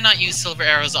 why not use silver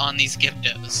arrows on these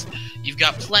Gyptos? You've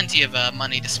got plenty of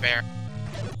money to spare.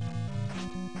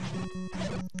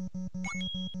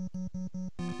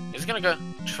 He's gonna go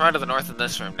try to the north in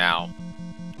this room now.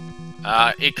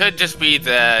 It could just be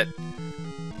that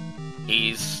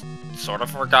he's sort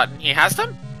of forgotten he has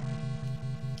them?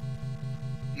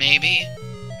 Maybe.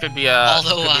 Could be a...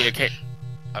 Although,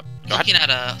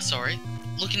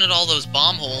 looking at all those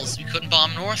bomb holes, you couldn't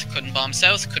bomb north, couldn't bomb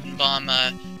south, couldn't bomb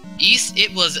east.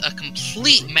 It was a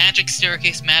complete magic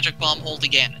staircase, magic bomb hole to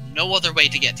Ganon. No other way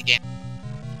to get to Ganon.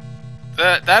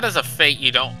 That is a fate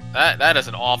you don't... That is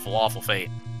an awful, awful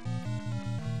fate.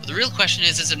 But the real question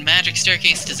is it magic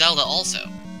staircase to Zelda also?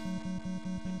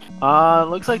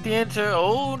 Looks like the answer...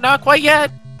 Oh, not quite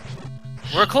yet!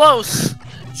 We're close!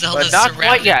 Zelda's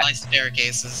surrounded by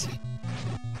staircases.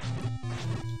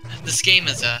 This game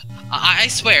is I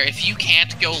swear, if you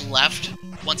can't go left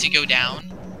once you go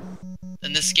down,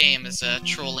 then this game is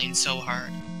trolling so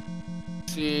hard.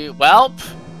 See, welp.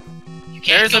 You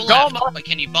can't There's go a left, goal. but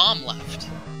can you bomb left?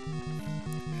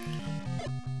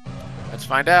 Let's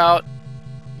find out.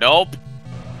 Nope.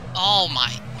 Oh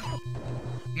my.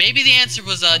 Maybe the answer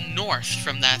was north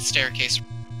from that staircase.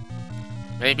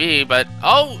 Maybe, but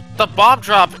oh, the bomb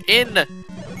drop in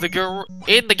the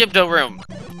Gypto room.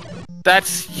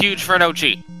 That's huge for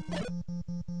Nochi.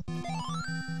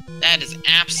 That is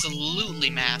absolutely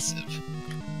massive.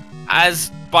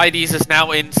 As BydeezDad is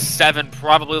now in 7,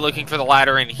 probably looking for the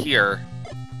ladder in here.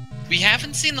 We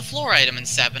haven't seen the floor item in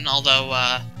 7,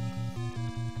 although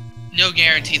no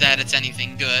guarantee that it's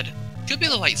anything good. Could be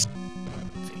the white.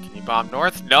 Can you bomb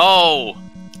north? No.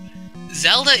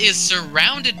 Zelda is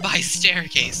surrounded by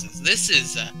staircases. This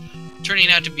is turning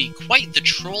out to be quite the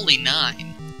trolley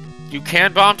 9. You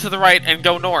can bomb to the right and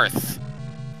go north.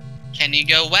 Can you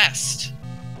go west?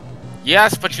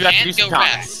 Yes, but you have to do some go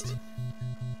time. west.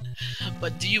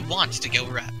 But do you want to go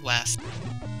west?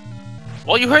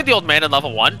 Well, you heard the old man in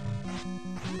level 1.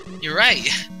 You're right.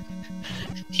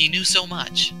 He knew so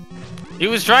much. He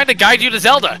was trying to guide you to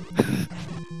Zelda.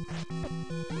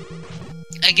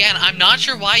 Again, I'm not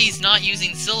sure why he's not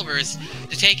using silvers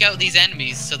to take out these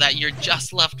enemies so that you're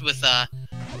just left with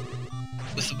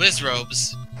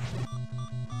Wizrobes.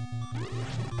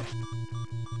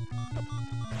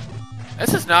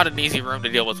 This is not an easy room to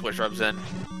deal with Wizrobes in.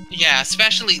 Yeah,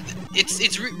 especially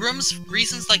it's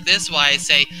reasons like this why I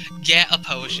say get a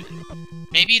potion.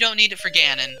 Maybe you don't need it for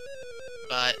Ganon,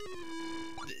 but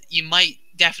you might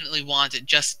definitely want it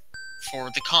just for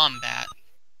the combat.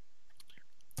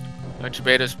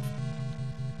 Nochibato's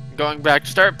going back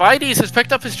to start. BydeezDad has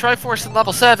picked up his Triforce in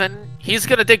level 7. He's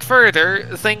gonna dig further,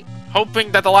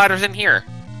 hoping that the ladder's in here.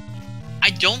 I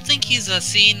don't think he's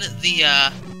seen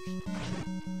the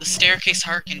staircase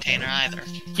heart container either.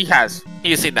 He has.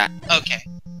 He has seen that. Okay,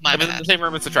 my I'm in bad. the same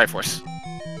room as the Triforce.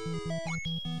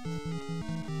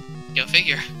 Go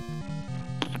figure.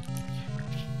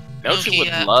 Nochi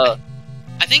would love...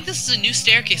 I think this is a new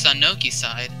staircase on Noki's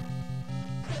side.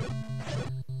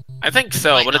 I think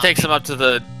so, but it takes him up to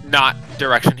the not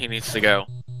direction he needs to go.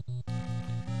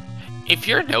 If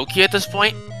you're Noki at this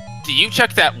point, do you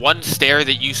check that one stair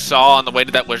that you saw on the way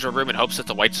to that wizard room in hopes it's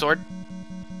a white sword?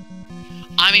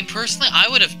 I mean, personally, I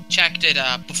would have checked it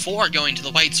before going to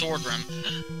the white sword room,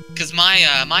 because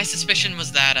my suspicion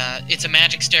was that it's a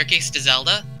magic staircase to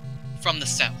Zelda from the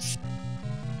south.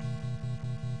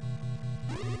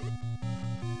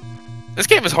 This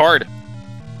game is hard.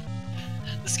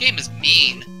 This game is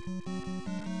mean.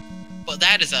 But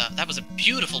that was a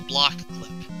beautiful block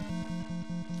clip.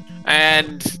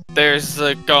 And there's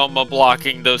the Goma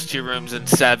blocking those 2 rooms in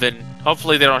 7.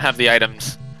 Hopefully they don't have the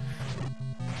items.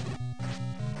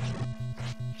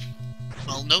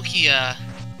 Well, Noki,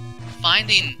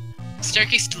 finding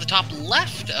staircase to the top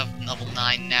left of level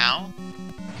 9 now.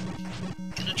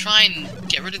 Gonna try and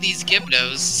get rid of these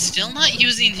Gyptos. Still not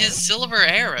using his silver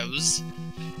arrows.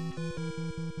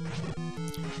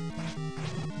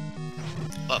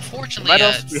 But fortunately,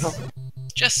 it's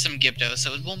just some Gyptos,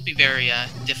 so it won't be very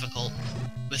difficult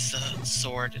with the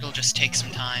sword. It'll just take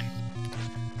some time.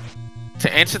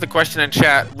 To answer the question in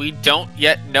chat, we don't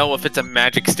yet know if it's a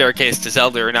magic staircase to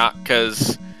Zelda or not,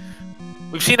 because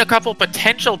We've seen a couple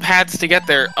potential paths to get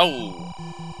there. Oh.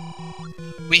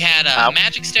 We had a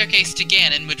magic staircase to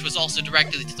Ganon, which was also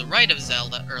directly to the right of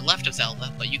Zelda, or left of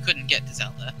Zelda, but you couldn't get to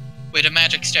Zelda. We had a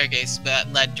magic staircase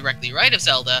that led directly right of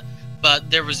Zelda, but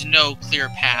there was no clear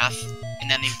path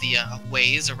in any of the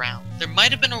ways around. There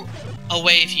might have been a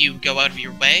way if you go out of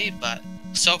your way, but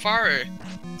so far,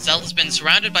 Zelda's been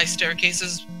surrounded by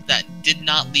staircases that did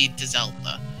not lead to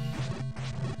Zelda.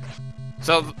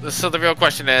 So the real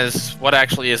question is, what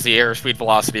actually is the airspeed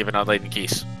velocity of an unladen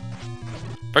keys?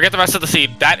 Forget the rest of the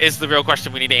seed. That is the real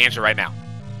question we need to answer right now.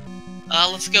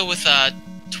 Let's go with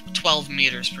 12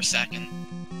 meters per second.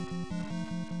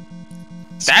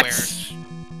 That's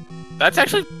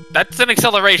an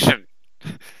acceleration.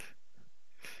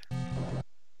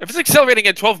 If it's accelerating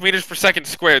at 12 meters per second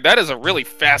squared, that is a really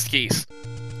fast keys.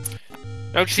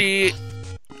 Nochi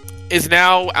is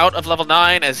now out of level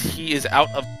 9 as he is out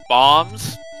of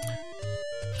bombs.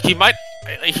 He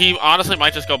honestly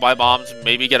might just go buy bombs,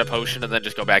 maybe get a potion, and then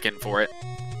just go back in for it.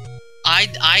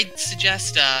 I'd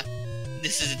suggest,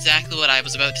 this is exactly what I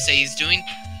was about to say he's doing.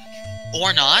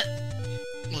 Or not.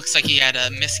 Looks like he had a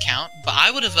miscount. But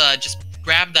I would have, just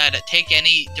grabbed that, take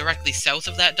any directly south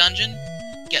of that dungeon,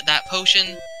 get that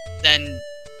potion, then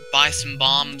buy some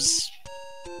bombs.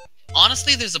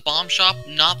 Honestly, there's a bomb shop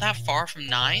not that far from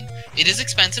 9. It is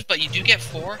expensive, but you do get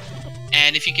 4.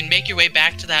 And if you can make your way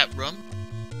back to that room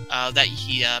that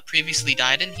he previously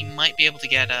died in, he might be able to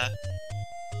get a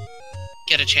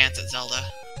chance at Zelda.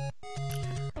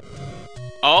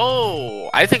 Oh,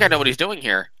 I think I know what he's doing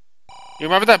here. You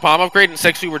remember that bomb upgrade in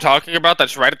 6 we were talking about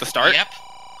that's right at the start? Yep.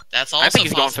 That's also I think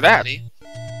he's going for that. Because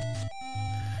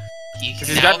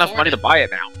he's got enough money to buy it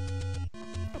now.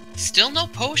 Still no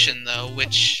potion, though,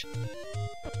 which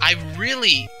I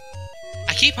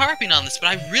keep harping on this, but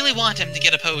I really want him to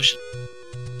get a potion.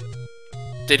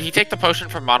 Did he take the potion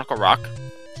from Monocle Rock?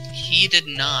 He did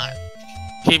not.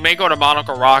 He may go to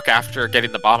Monocle Rock after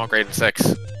getting the bomb upgrade in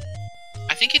 6.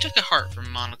 I think he took a heart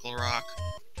from Monocle Rock.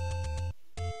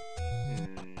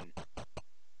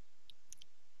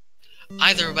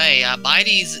 Either way,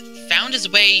 Bydeez found his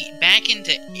way back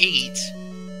into 8.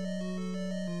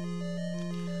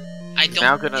 I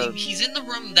don't think he's in the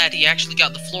room that he actually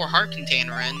got the floor heart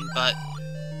container in, but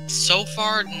so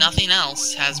far nothing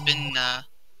else has been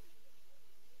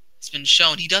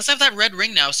shown. He does have that red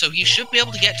ring now, so he should be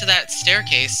able to get to that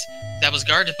staircase that was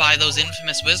guarded by those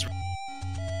infamous wizards.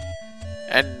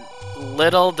 And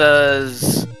little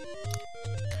does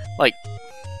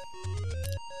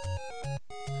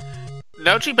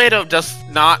Nochibato does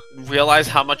not realize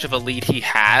how much of a lead he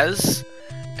has,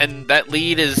 and that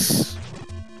lead is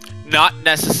not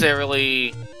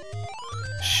necessarily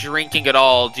shrinking at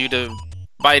all due to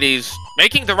Bydeez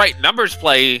making the right numbers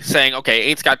play, saying,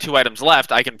 okay, 8's got 2 items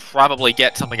left, I can probably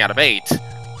get something out of 8.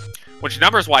 Which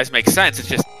numbers-wise makes sense,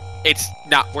 it's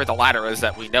not where the ladder is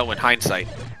that we know in hindsight.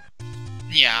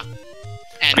 Yeah.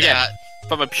 And again,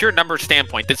 from a pure numbers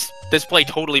standpoint, this play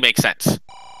totally makes sense.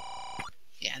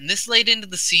 Yeah, and this laid into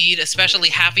the seed, especially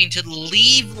having to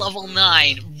leave level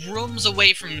 9, rooms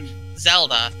away from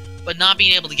Zelda, but not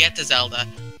being able to get to Zelda.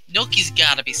 Noki's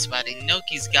gotta be sweating.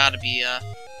 Noki's gotta be,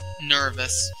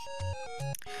 nervous.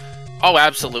 Oh,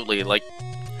 absolutely.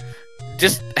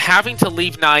 Just having to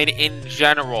leave 9 in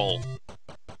general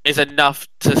is enough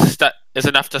to start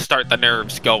the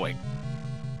nerves going.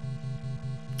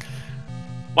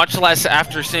 Much less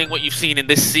after seeing what you've seen in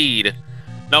this seed,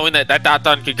 knowing that dot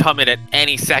dun could come in at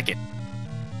any second.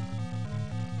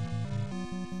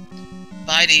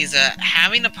 Bydeez,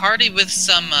 having a party with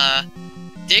some,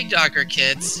 Dig Dogger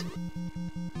kids,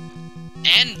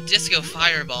 and Disco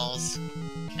Fireballs.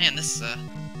 Man, this is,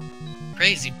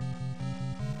 crazy.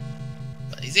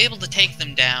 But he's able to take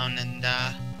them down, and,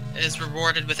 is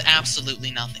rewarded with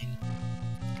absolutely nothing.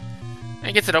 And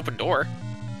he gets an open door.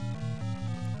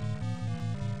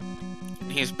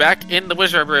 He's back in the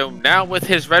wizard room. Now with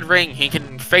his red ring, he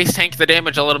can face tank the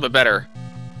damage a little bit better.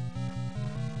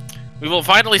 We will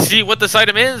finally see what this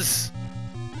item is.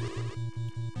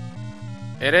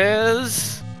 It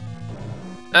is...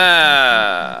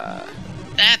 That's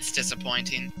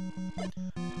disappointing.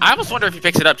 I almost wonder if he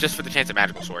picks it up just for the chance of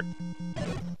Magical Sword.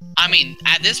 I mean,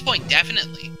 at this point,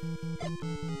 definitely.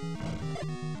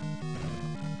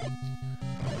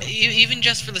 Even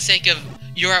just for the sake of,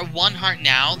 you're at 1 heart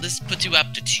now, this puts you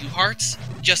up to 2 hearts,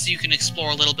 just so you can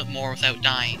explore a little bit more without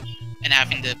dying, and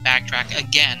having to backtrack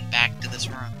again back to this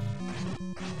room.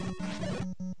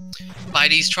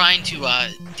 Bydeez trying to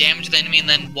damage the enemy and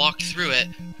then walk through it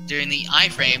during the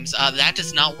iframes. That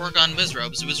does not work on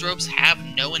Wizrobes. Wizrobes have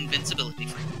no invincibility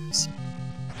frames.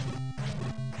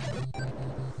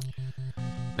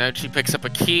 Nochi picks up a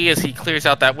key as he clears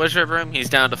out that wizard room. He's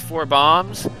down to 4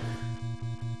 bombs.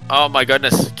 Oh my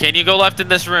goodness. Can you go left in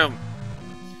this room?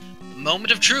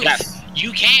 Moment of truth. Yes.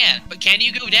 You can, but can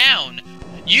you go down?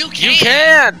 You can! You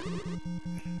can!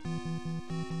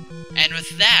 And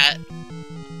with that,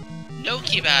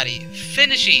 Nochibato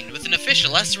finishing with an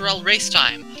official SRL race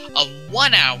time of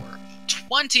 1 hour,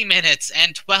 20 minutes,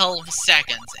 and 12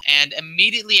 seconds. And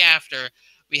immediately after,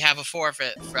 we have a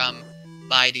forfeit from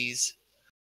BydeezDad707.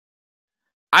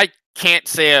 I can't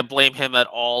say I blame him at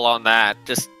all on that.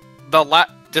 Just the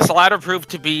ladder proved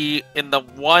to be in the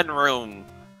one room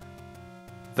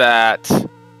that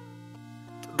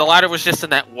the ladder was just in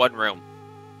that one room.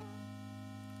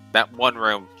 That one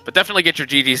room. But definitely get your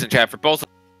GGs in chat for both.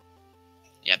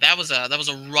 Yeah, that was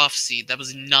a rough seed. That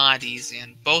was not easy,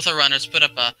 and both our runners put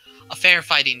up a fair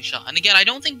fighting shot. And again, I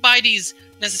don't think BydeezDad707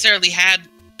 necessarily had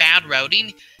bad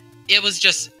routing. It was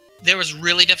just there was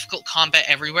really difficult combat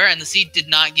everywhere, and the seed did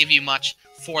not give you much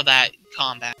for that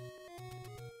combat.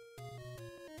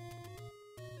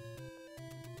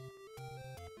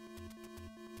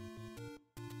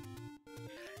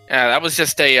 Yeah, that was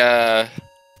just a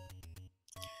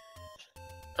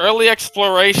early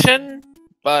exploration,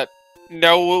 but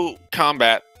no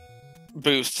combat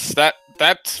boosts.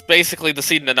 That's basically the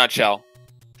seed in a nutshell.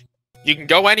 You can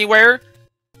go anywhere,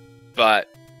 but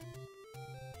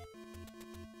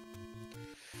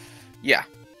yeah.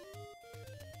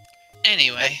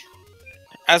 Anyway,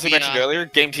 as we mentioned earlier,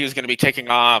 Game 2 is going to be taking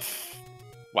off,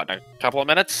 what, in a couple of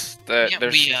minutes? There's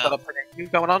setup for Game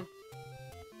 2 going on?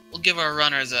 We'll give our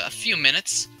runners a few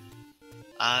minutes.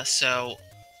 So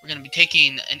we're going to be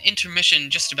taking an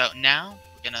intermission just about now.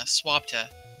 We're going to swap to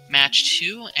match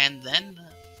 2, and then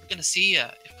we're going to see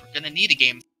if we're going to need a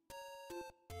game.